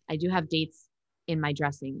 I do have dates in my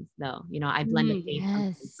dressings though. I blend the dates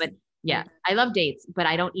sometimes. Yes. But yeah, Yes. I love dates, but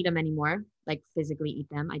I don't eat them anymore, like physically eat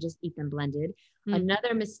them. I just eat them blended. Mm,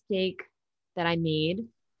 Another mistake that I made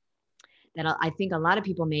that I think a lot of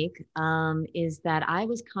people make is that I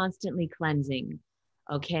was constantly cleansing.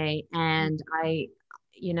 Okay. mm, And I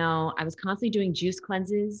was constantly doing juice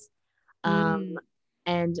cleanses. Um, mm,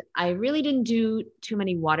 and I really didn't do too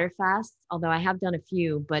many water fasts, although I have done a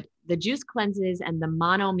few, but the juice cleanses and the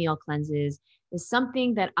mono meal cleanses is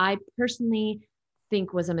something that I personally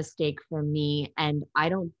think was a mistake for me. And I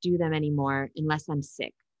don't do them anymore unless I'm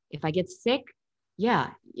sick. If I get sick, yeah,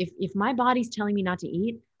 if my body's telling me not to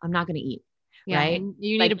eat, I'm not going to eat. yeah. Right. And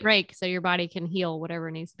you need Like a break so your body can heal whatever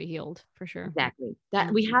needs to be healed for sure. exactly. That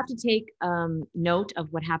Mm, we have to take note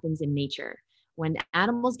of what happens in nature. When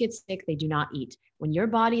animals get sick, they do not eat. When your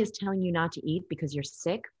body is telling you not to eat because you're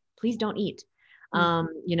sick, please don't eat. mm,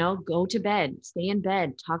 Go to bed, stay in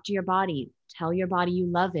bed, talk to your body, tell your body you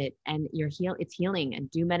love it and it's healing, and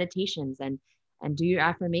do meditations and do your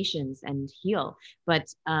affirmations and heal. But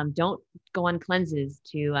don't go on cleanses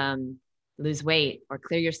to lose weight or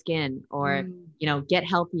clear your skin or mm. get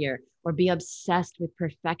healthier or be obsessed with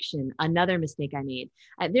perfection. Another mistake I made.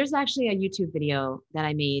 There's actually a YouTube video that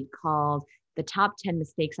I made called The Top 10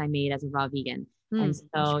 Mistakes I Made as a Raw Vegan. And Mm.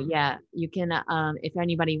 so, yeah, you can, if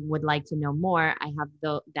anybody would like to know more, I have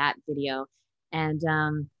that video. And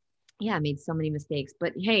yeah, I made so many mistakes.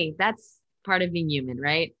 But hey, that's part of being human,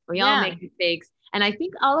 right? We all Yeah. make mistakes. And I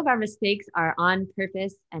think all of our mistakes are on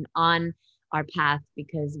purpose and on our path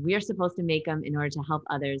because we are supposed to make them in order to help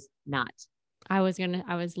others, not. I was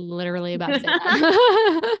literally about to say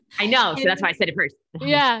that. I know. So that's why I said it first.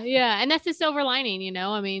 Yeah. Yeah. And that's the silver lining, you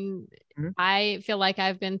know, I mean, Mhm. I feel like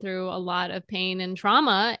I've been through a lot of pain and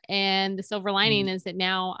trauma, and the silver lining is that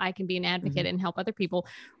now I can be an advocate and help other people,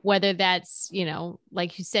 whether that's, you know,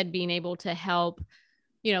 like you said, being able to help,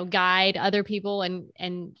 you know, guide other people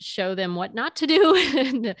and show them what not to do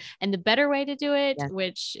and the better way to do it, Yes.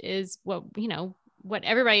 which is what, you know, what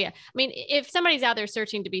everybody, I mean, if somebody's out there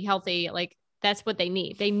searching to be healthy, like that's what they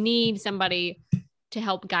need. They need somebody to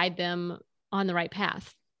help guide them on the right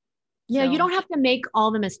path. Yeah, So, you don't have to make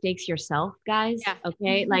all the mistakes yourself, guys. yeah.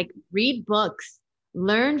 Okay. Like read books,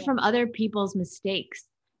 learn from other people's mistakes.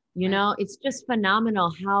 You Right. know, it's just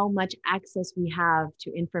phenomenal how much access we have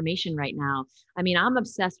to information right now. I mean, I'm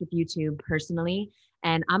obsessed with YouTube personally,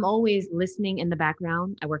 and I'm always listening in the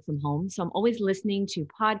background. I work from home, so I'm always listening to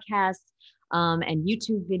podcasts and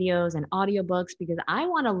YouTube videos and audiobooks because I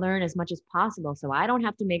want to learn as much as possible so I don't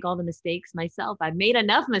have to make all the mistakes myself. I've made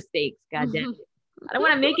enough mistakes, goddamn. I don't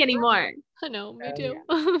want to make any more. I know, me So,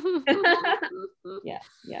 too. yeah.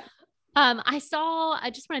 Yeah.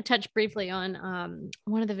 I just want to touch briefly on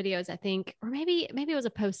one of the videos, I think, or maybe it was a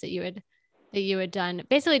post that you had done,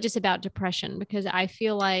 basically just about depression, because I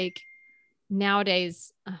feel like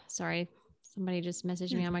nowadays, sorry, somebody just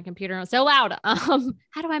messaged me on my computer. It's so loud.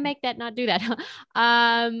 How do I make that not do that?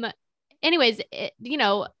 um, anyways, you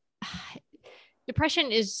know,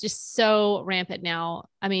 depression is just so rampant now.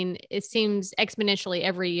 I mean, it seems exponentially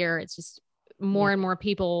every year. It's just more and more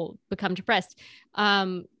people become depressed.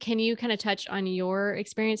 Can you kind of touch on your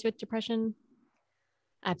experience with depression?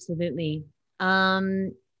 Absolutely.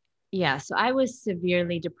 Yeah. So I was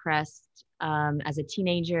severely depressed as a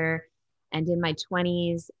teenager and in my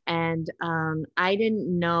 20s. And I didn't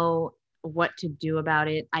know what to do about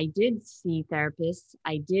it. I did see therapists,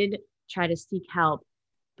 I did try to seek help,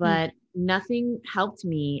 Hmm. but nothing helped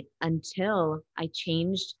me until I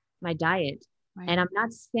changed my diet. Right. And I'm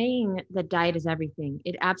not saying that diet is everything.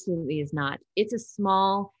 It absolutely is not. It's a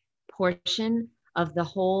small portion of the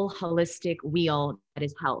whole holistic wheel that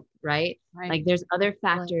is health, right? Right. Like there's other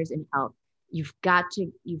factors in health. You've got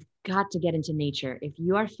to get into nature. If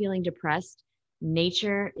you are feeling depressed,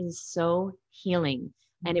 nature is so healing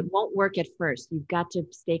and it won't work at first. You've got to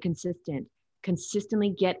stay consistent.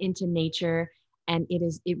 Consistently get into nature and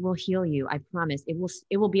it will heal you. I promise.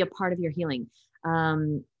 It will be a part of your healing.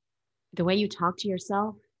 Um, the way you talk to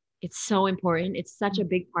yourself, it's so important. It's such a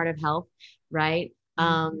big part of health, right?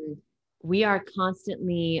 We are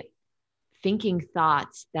constantly thinking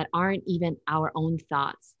thoughts that aren't even our own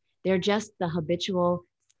thoughts. They're just the habitual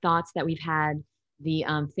thoughts that we've had, the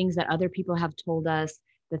things that other people have told us,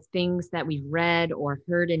 the things that we've read or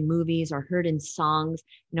heard in movies or heard in songs.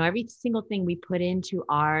 You know, every single thing we put into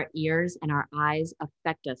our ears and our eyes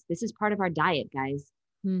affect us. This is part of our diet, guys.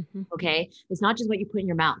 Mm-hmm. Okay. It's not just what you put in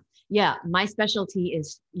your mouth. Yeah. My specialty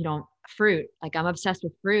is, you know, fruit. Like I'm obsessed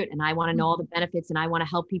with fruit and I want to know all the benefits and I want to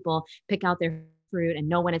help people pick out their fruit and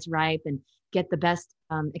know when it's ripe and get the best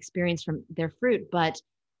experience from their fruit. But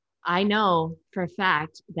I know for a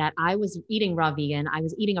fact that I was eating raw vegan. I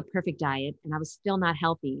was eating a perfect diet and I was still not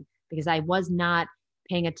healthy because I was not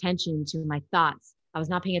paying attention to my thoughts. I was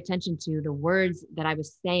not paying attention to the words that I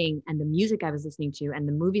was saying and the music I was listening to and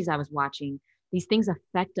the movies I was watching. These things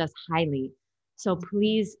affect us highly. So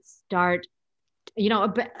please start, you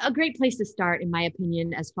know, a great place to start, in my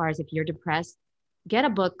opinion, as far as if you're depressed, get a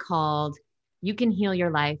book called You Can Heal Your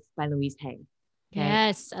Life by Louise Hay. Okay.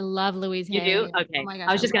 Yes, I love Louise You Hay. do? Oh Okay. my I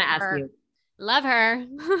gosh, was I just going love to ask her. you. Love her.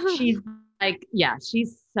 She's like, yeah,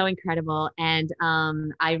 she's so incredible. And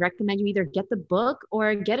I recommend you either get the book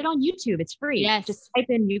or get it on YouTube. It's free. Just Yes. type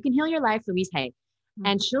in You Can Heal Your Life, Louise Hay.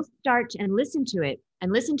 And Mhm. she'll start and listen to it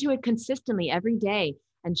and listen to it consistently every day.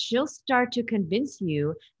 And she'll start to convince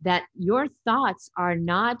you that your thoughts are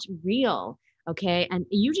not real. Okay. And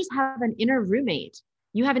you just have an inner roommate.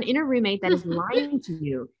 You have an inner roommate that is lying to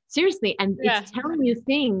you. Seriously. And Yeah. it's telling you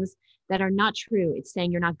things that are not true. It's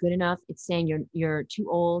saying you're not good enough. It's saying you're too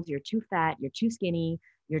old, you're too fat, you're too skinny,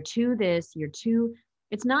 you're too this, you're too.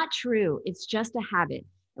 It's not true. It's just a habit.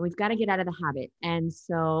 And we've got to get out of the habit. And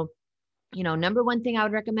so, you know, number one thing I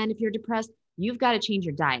would recommend if you're depressed, you've got to change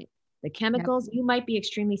your diet. The Yep. chemicals, you might be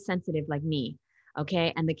extremely sensitive like me.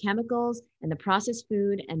 Okay. And the chemicals and the processed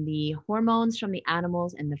food and the hormones from the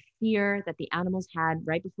animals and the fear that the animals had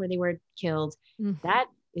right before they were killed, Mm. that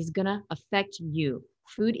is going to affect you.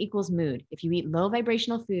 Food equals mood. If you eat low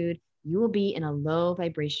vibrational food, you will be in a low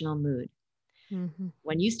vibrational mood. Mhm.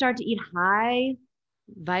 When you start to eat high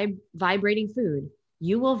vibrating food,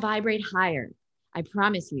 you will vibrate higher. I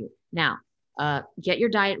promise you. Now, get your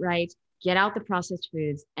diet right, get out the processed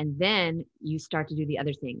foods, and then you start to do the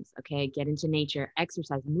other things. Okay. Get into nature,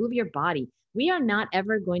 exercise, move your body. We are not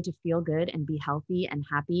ever going to feel good and be healthy and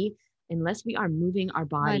happy unless we are moving our I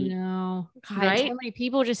body. know. God, Right? so many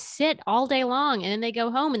people just sit all day long and then they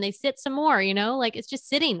go home and they sit some more, like it's just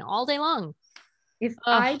sitting all day long. If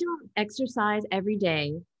Ugh. I don't exercise every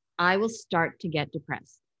day, I will start to get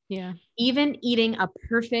depressed. Yeah. Even eating a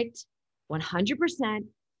perfect 100%,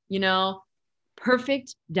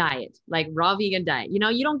 perfect diet, like raw vegan diet, you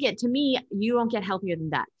don't get, to me, you don't get healthier than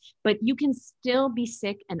that, but you can still be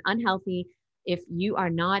sick and unhealthy if you are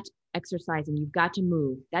not exercising. You've got to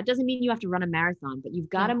move. That doesn't mean you have to run a marathon, but you've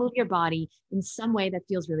got to move your body in some way that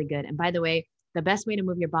feels really good. And by the way, the best way to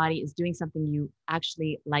move your body is doing something you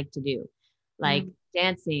actually like to do, like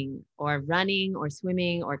dancing or running or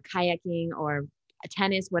swimming or kayaking or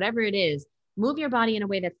tennis, whatever it is. Move your body in a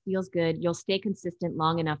way that feels good. You'll stay consistent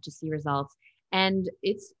long enough to see results. And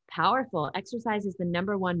it's powerful. Exercise is the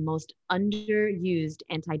number one most underused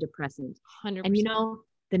antidepressant. 100%. And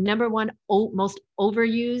the number one most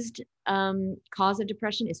overused cause of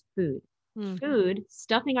depression is food. Food,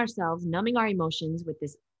 stuffing ourselves, numbing our emotions with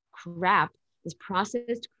this crap, this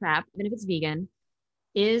processed crap, even if it's vegan,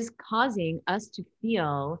 is causing us to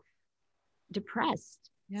feel depressed.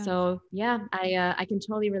 Yeah. So yeah, I can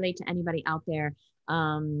totally relate to anybody out there.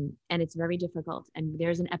 And it's very difficult. And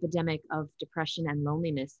there's an epidemic of depression and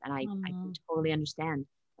loneliness. And I can totally understand.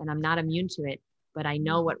 And I'm not immune to it, but I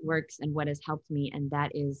know what works and what has helped me. And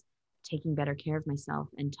that is taking better care of myself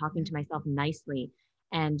and talking to myself nicely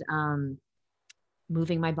and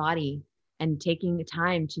moving my body and taking the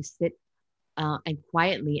time to sit and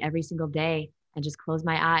quietly every single day and just close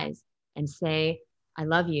my eyes and say, I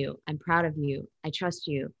love you. I'm proud of you. I trust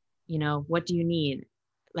you. What do you need?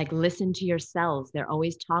 Like, listen to yourselves. They're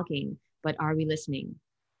always talking, but are we listening?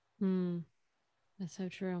 That's so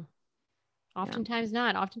true. Oftentimes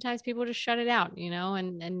not. Oftentimes people just shut it out,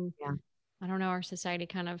 and I don't know, our society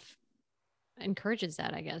kind of encourages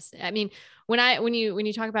that, I guess. I mean, when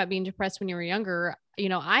you talk about being depressed when you were younger,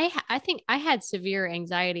 I think I had severe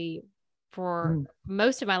anxiety for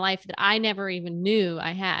most of my life that I never even knew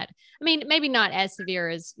I had. I mean, maybe not as severe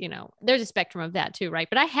as, there's a spectrum of that too, right?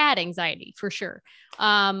 But I had anxiety for sure.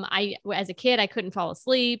 As a kid, I couldn't fall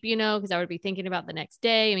asleep, because I would be thinking about the next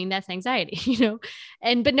day. I mean, that's anxiety,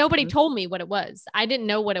 but nobody told me what it was. I didn't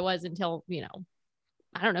know what it was until,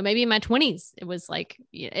 I don't know, maybe in my 20s, it was like,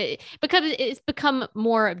 because it's become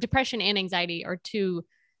more, depression and anxiety are two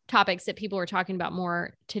topics that people are talking about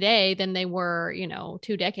more today than they were,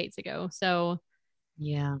 2 decades ago. So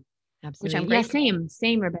yeah, absolutely. Which I'm grateful.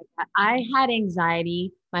 Same, Rebecca. I had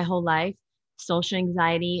anxiety my whole life, social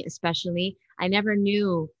anxiety, especially. I never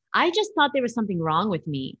knew. I just thought there was something wrong with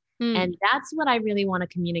me. And that's what I really want to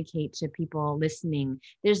communicate to people listening.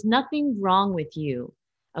 There's nothing wrong with you.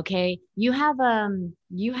 Okay. You have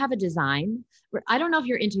a design. I don't know if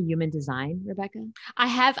you're into human design, Rebecca.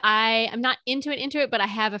 I'm not into it, but I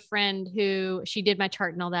have a friend who she did my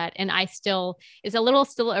chart and all that. And it's a little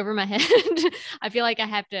still over my head. I feel like I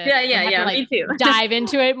have to, me too. dive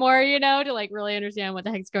into it more, to like really understand what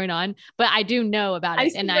the heck's going on. But I do know about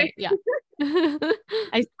it.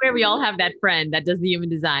 I swear we all have that friend that does the human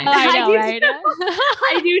design. Oh, I know, right?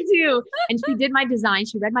 I do too. And she did my design.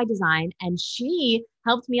 She read my design and she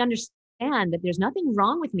helped me understand that there's nothing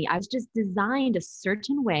wrong with me. I was just designed a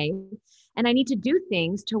certain way and I need to do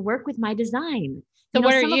things to work with my design. So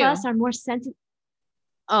what are you? Some of us are more sensitive.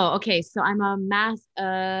 Oh, okay. So I'm a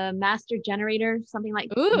master generator, something like.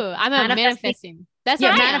 Ooh, I'm a manifesting. That's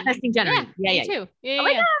right. Manifesting generator. Me too. Yeah. Oh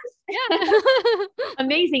my gosh. Yeah.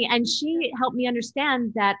 Amazing. And she helped me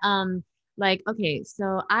understand that, okay,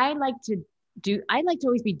 so I like to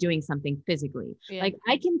always be doing something physically. Yeah. Like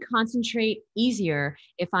I can concentrate easier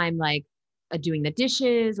if I'm like doing the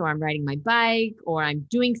dishes or I'm riding my bike or I'm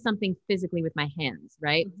doing something physically with my hands.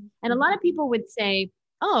 Right. Mm-hmm. And a lot of people would say,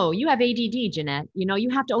 oh, you have ADD, Jeannette, you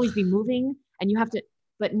have to always be moving and you have to,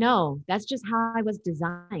 but no, that's just how I was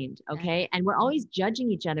designed. Okay. And we're always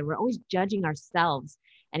judging each other. We're always judging ourselves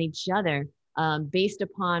and each other based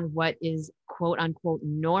upon what is quote unquote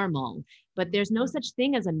normal, but there's no such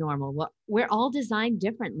thing as a normal. Well, we're all designed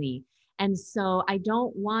differently. And so I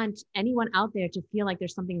don't want anyone out there to feel like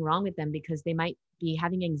there's something wrong with them because they might be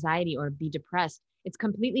having anxiety or be depressed. It's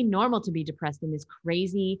completely normal to be depressed in this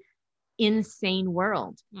crazy, insane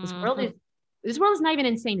world. This world is not even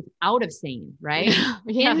insane. It's out of sane, right?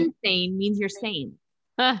 Yeah. Insane means you're sane.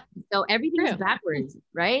 So everything's True. backwards,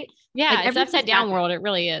 right? Yeah, Like it's upside everything's down backwards. world. It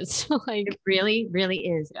really is. Like, It really, really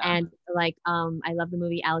is. yeah. And like, I love the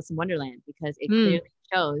movie Alice in Wonderland because it Mm. clearly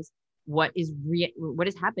shows what is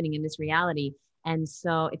happening in this reality. And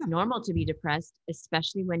so it's normal to be depressed,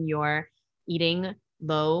 especially when you're eating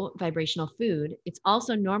low vibrational food. It's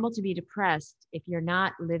also normal to be depressed if you're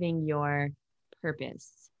not living your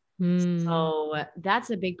purpose. Mm. So that's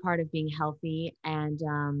a big part of being healthy. And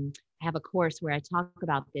I have a course where I talk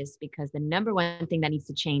about this because the number one thing that needs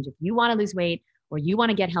to change if you want to lose weight or you want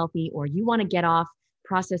to get healthy or you want to get off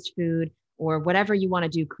processed food or whatever you want to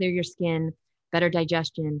do, clear your skin, better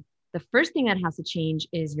digestion, the first thing that has to change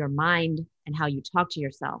is your mind and how you talk to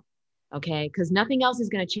yourself. Okay. Because nothing else is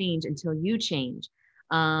going to change until you change.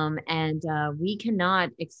 And we cannot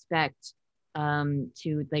expect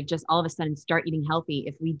to like just all of a sudden start eating healthy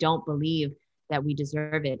if we don't believe that we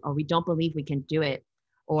deserve it or we don't believe we can do it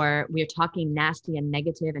or we're talking nasty and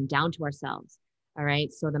negative and down to ourselves. All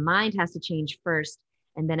right. So the mind has to change first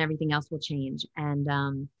and then everything else will change.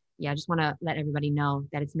 And yeah, I just want to let everybody know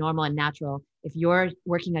that it's normal and natural. If you're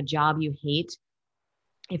working a job you hate,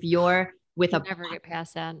 if you're with You'll a never get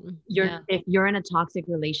past that. you're Yeah. if you're in a toxic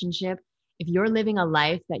relationship, if you're living a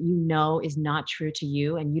life that you know is not true to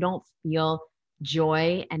you and you don't feel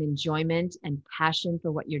joy and enjoyment and passion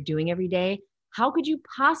for what you're doing every day, how could you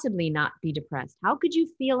possibly not be depressed? How could you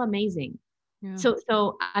feel amazing? Yeah.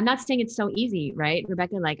 So I'm not saying it's so easy, right,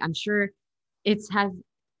 Rebecca? Like I'm sure it's has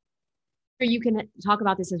you can talk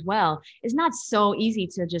about this as well. It's not so easy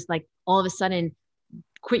to just like all of a sudden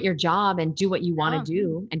quit your job and do what you want to Yeah.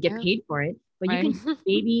 do and get Yeah. paid for it, but you Right. can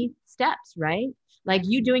baby steps, right? Like Right.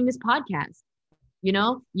 you doing this podcast,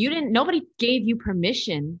 nobody gave you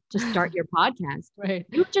permission to start your podcast. Right.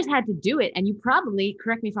 You just had to do it. And you probably,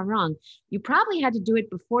 correct me if I'm wrong, you probably had to do it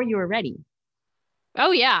before you were ready.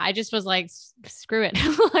 Oh yeah. I just was like, screw it.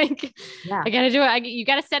 Like, Yeah. I got to do it. You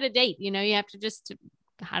got to set a date, you have to just,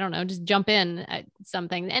 I don't know, just jump in at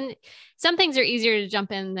something. And some things are easier to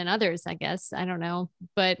jump in than others, I guess. I don't know,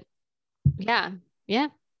 but yeah. Yeah.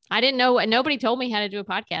 I didn't know. Nobody told me how to do a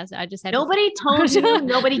podcast. I just had Nobody told you,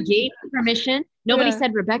 nobody gave you permission. Nobody Yeah.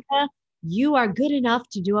 said, Rebecca, you are good enough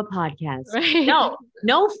to do a podcast. Right.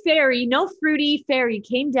 No fairy, no fruity fairy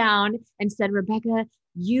came down and said, Rebecca,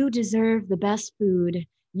 you deserve the best food.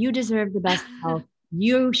 You deserve the best health.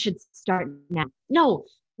 You should start now.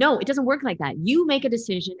 No, it doesn't work like that. You make a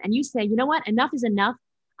decision and you say, you know what? Enough is enough.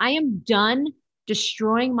 I am done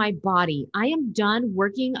destroying my body. I am done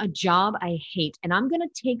working a job I hate. And I'm going to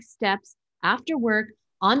take steps after work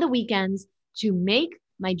on the weekends to make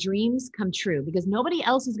my dreams come true because nobody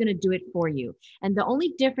else is going to do it for you. And the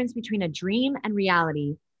only difference between a dream and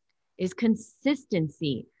reality is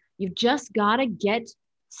consistency. You've just got to get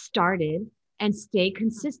started and stay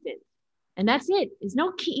consistent. And that's it. There's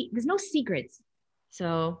no key, there's no secrets.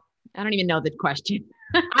 So I don't even know the question.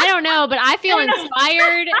 I don't know, but I feel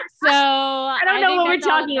inspired. So I don't know what we're that's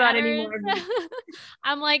all that talking about matters. anymore.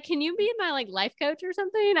 I'm like, can you be my like life coach or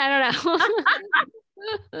something? I don't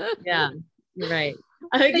know. Yeah, you're right.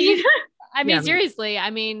 I mean, Yeah. seriously,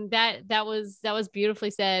 that was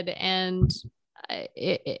beautifully said. And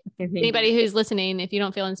anybody who's listening, if you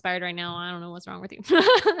don't feel inspired right now, I don't know what's wrong with you.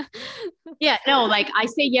 Yeah, no, like I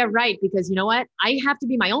say, yeah, right. Because you know what? I have to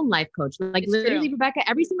be my own life coach. Like It's literally, true. Rebecca,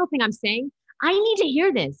 every single thing I'm saying, I need to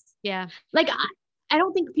hear this. Yeah. Like, I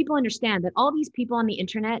don't think people understand that all these people on the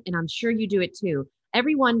internet, and I'm sure you do it too,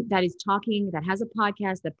 everyone that is talking, that has a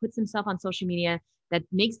podcast, that puts himself on social media, that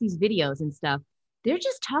makes these videos and stuff, they're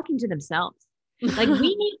just talking to themselves. Like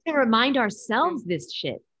we need to remind ourselves this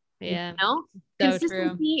shit. Yeah. You know, So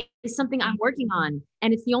consistency is something I'm working on,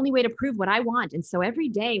 and it's the only way to prove what I want. And so every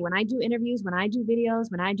day when I do interviews, when I do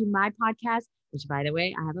videos, when I do my podcast, which by the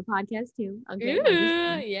way, I have a podcast too. Okay.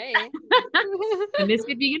 Yay. The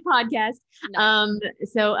Misfit Vegan podcast.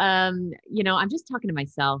 Nice. I'm just talking to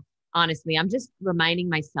myself. Honestly, I'm just reminding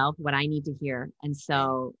myself what I need to hear. And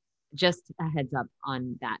so just a heads up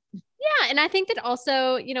on that. Yeah. And I think that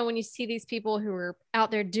also, when you see these people who are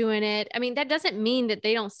out there doing it, I mean, that doesn't mean that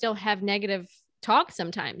they don't still have negative talk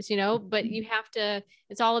sometimes, but you have to,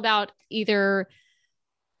 it's all about either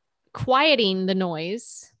quieting the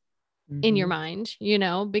noise in your mind,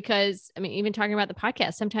 because I mean, even talking about the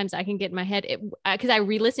podcast, sometimes I can get in my head because I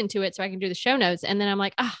re-listen to it so I can do the show notes. And then I'm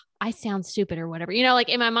like, I sound stupid or whatever, like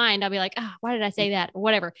in my mind, I'll be like, why did I say that or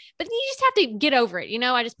whatever, but you just have to get over it.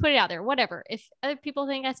 I just put it out there, whatever. If other people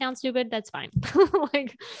think I sound stupid, that's fine.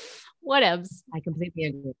 Like whatevs. I completely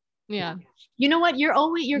agree. Yeah. You know what? You're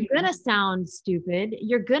going to sound stupid.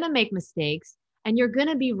 You're going to make mistakes and you're going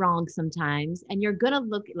to be wrong sometimes and you're going to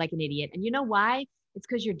look like an idiot. And you know why? It's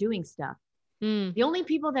because you're doing stuff. Mm. The only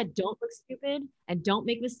people that don't look stupid and don't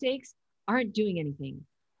make mistakes aren't doing anything.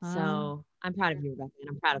 Oh, So I'm proud of you, Rebecca, and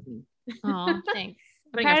I'm proud of me. oh, thanks.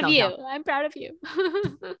 I'm Putting proud of ourselves you. out. I'm proud of you.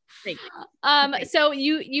 Thank you. Thank So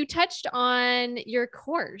you touched on your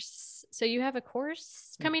course. So you have a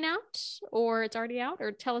course you. coming out, or it's already out,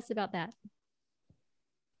 or tell us about that.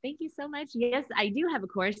 Thank you so much. Yes, I do have a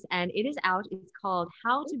course and it is out. It's called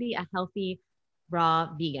How to Be a Healthy Raw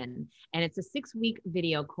Vegan. And it's a 6-week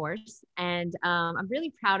video course. And I'm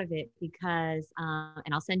really proud of it because,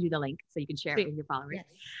 and I'll send you the link so you can share it Sweet. with your followers.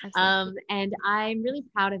 Yes, absolutely. And I'm really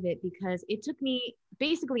proud of it because it took me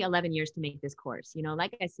basically 11 years to make this course. You know,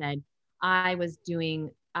 like I said, I've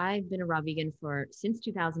been a raw vegan since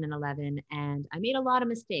 2011 and I made a lot of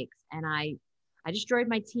mistakes and I destroyed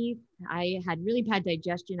my teeth. I had really bad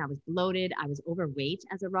digestion. I was bloated. I was overweight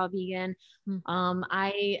as a raw vegan. Mm.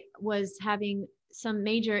 I was having some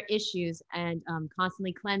major issues and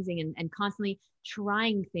constantly cleansing and constantly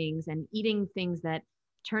trying things and eating things that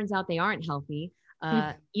turns out they aren't healthy,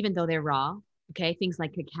 Mm. even though they're raw. Okay. Things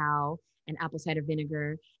like cacao and apple cider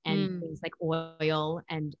vinegar and Mm. things like oil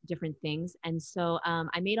and different things. And so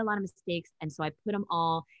I made a lot of mistakes. And so I put them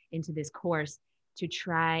all into this course to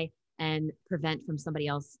try and prevent from somebody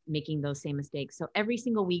else making those same mistakes. So every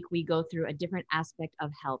single week we go through a different aspect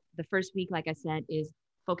of health. The first week, like I said, is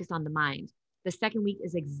focused on the mind. The second week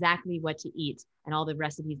is exactly what to eat and all the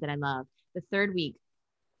recipes that I love. The third week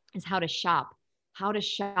is how to shop. Because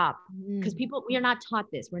Mm. we are not taught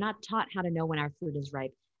this. We're not taught how to know when our food is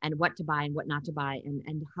ripe and what to buy and what not to buy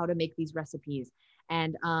and how to make these recipes.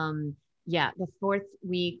 And yeah, the fourth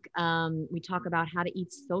week, we talk about how to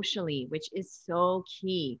eat socially, which is so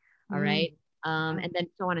key. All Mm. right. And then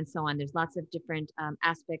so on and so on. There's lots of different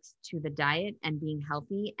aspects to the diet and being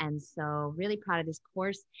healthy. And so really proud of this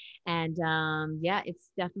course. And yeah,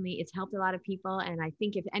 it's helped a lot of people. And I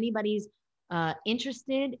think if anybody's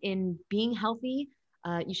interested in being healthy,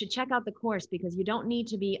 you should check out the course because you don't need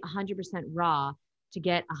to be 100% raw to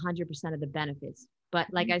get 100% of the benefits. But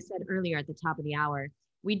like I said earlier at the top of the hour,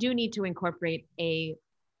 we do need to incorporate a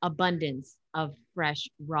abundance of fresh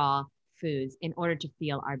raw foods in order to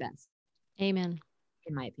feel our best, Amen.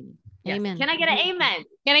 in my opinion. Yes. Amen. Can I get an amen?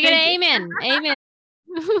 Can I get Thank an you. amen? Amen.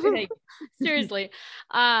 Thank you. Seriously.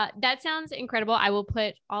 That sounds incredible. I will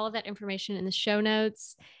put all of that information in the show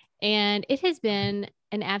notes. And it has been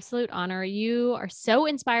an absolute honor. You are so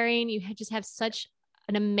inspiring. You just have such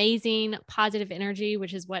an amazing positive energy,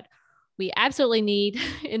 which is what we absolutely need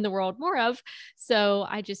in the world more of. So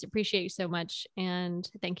I just appreciate you so much. And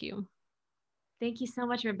thank you. Thank you so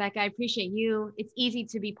much, Rebecca. I appreciate you. It's easy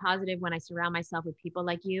to be positive when I surround myself with people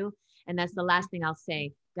like you. And that's the last thing I'll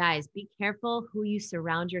say. Guys, be careful who you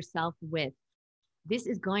surround yourself with. This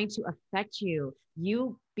is going to affect you.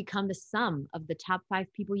 You become the sum of the top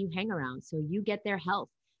 5 people you hang around. So you get their health.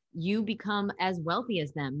 You become as wealthy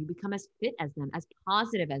as them. You become as fit as them, as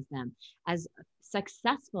positive as them, as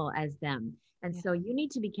successful as them. And so you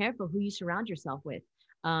need to be careful who you surround yourself with.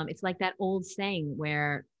 It's like that old saying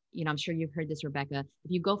where, you know, I'm sure you've heard this, Rebecca.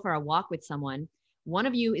 If you go for a walk with someone, one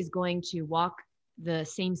of you is going to walk the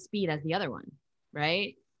same speed as the other one,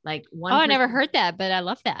 right? Like one Oh, I person, never heard that, but I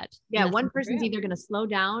love that. yeah, And one that's person's true. either going to slow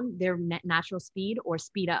down their natural speed or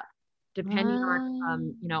speed up, depending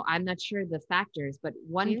on, you know, I'm not sure the factors, but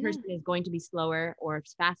one Yeah. person is going to be slower or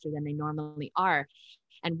faster than they normally are.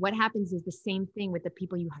 And what happens is the same thing with the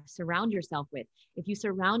people you surround yourself with. If you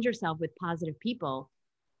surround yourself with positive people,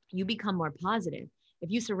 you become more positive. If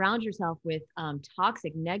you surround yourself with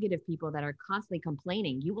toxic, negative people that are constantly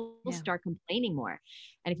complaining, you will start complaining more.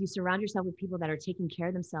 And if you surround yourself with people that are taking care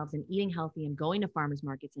of themselves and eating healthy and going to farmers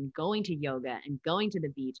markets and going to yoga and going to the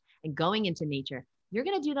beach and going into nature, you're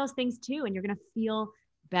going to do those things too. And you're going to feel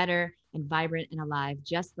better and vibrant and alive,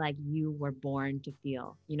 just like you were born to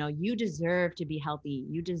feel. You know, you deserve to be healthy.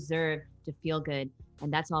 You deserve to feel good.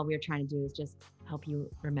 And that's all we're trying to do is just help you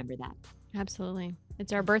remember that. Absolutely.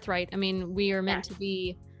 It's our birthright. I mean, we are meant to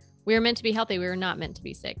be healthy. We are not meant to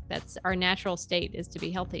be sick. That's our natural state, is to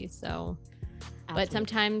be healthy. So, but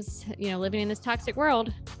sometimes, you know, living in this toxic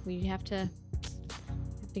world, we have to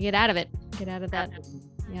get out of it, get out of that.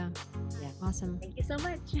 Yeah. Awesome. Thank you so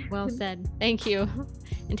much. Well said. Thank you.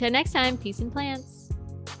 Until next time, peace and plants.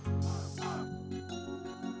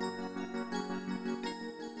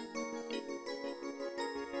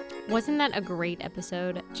 Wasn't that a great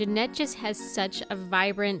episode? Jeannette just has such a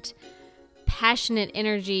vibrant, passionate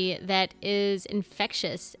energy that is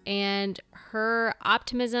infectious, and her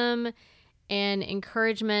optimism and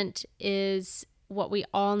encouragement is what we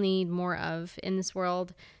all need more of in this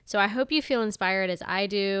world. So I hope you feel inspired as I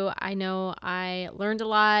do. I know I learned a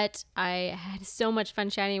lot. I had so much fun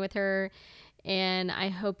chatting with her, And I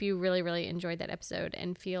hope you really, really enjoyed that episode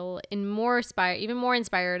and feel even more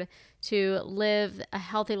inspired to live a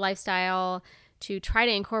healthy lifestyle, to try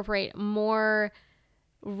to incorporate more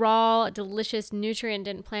raw, delicious,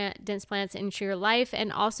 nutrient-dense plants into your life,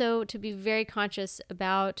 and also to be very conscious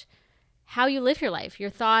about how you live your life,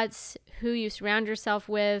 your thoughts, who you surround yourself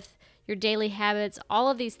with, your daily habits. All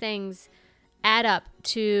of these things add up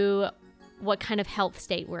to what kind of health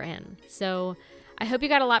state we're in. So I hope you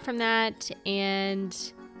got a lot from that. And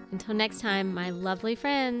until next time, my lovely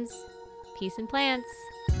friends, peace and plants.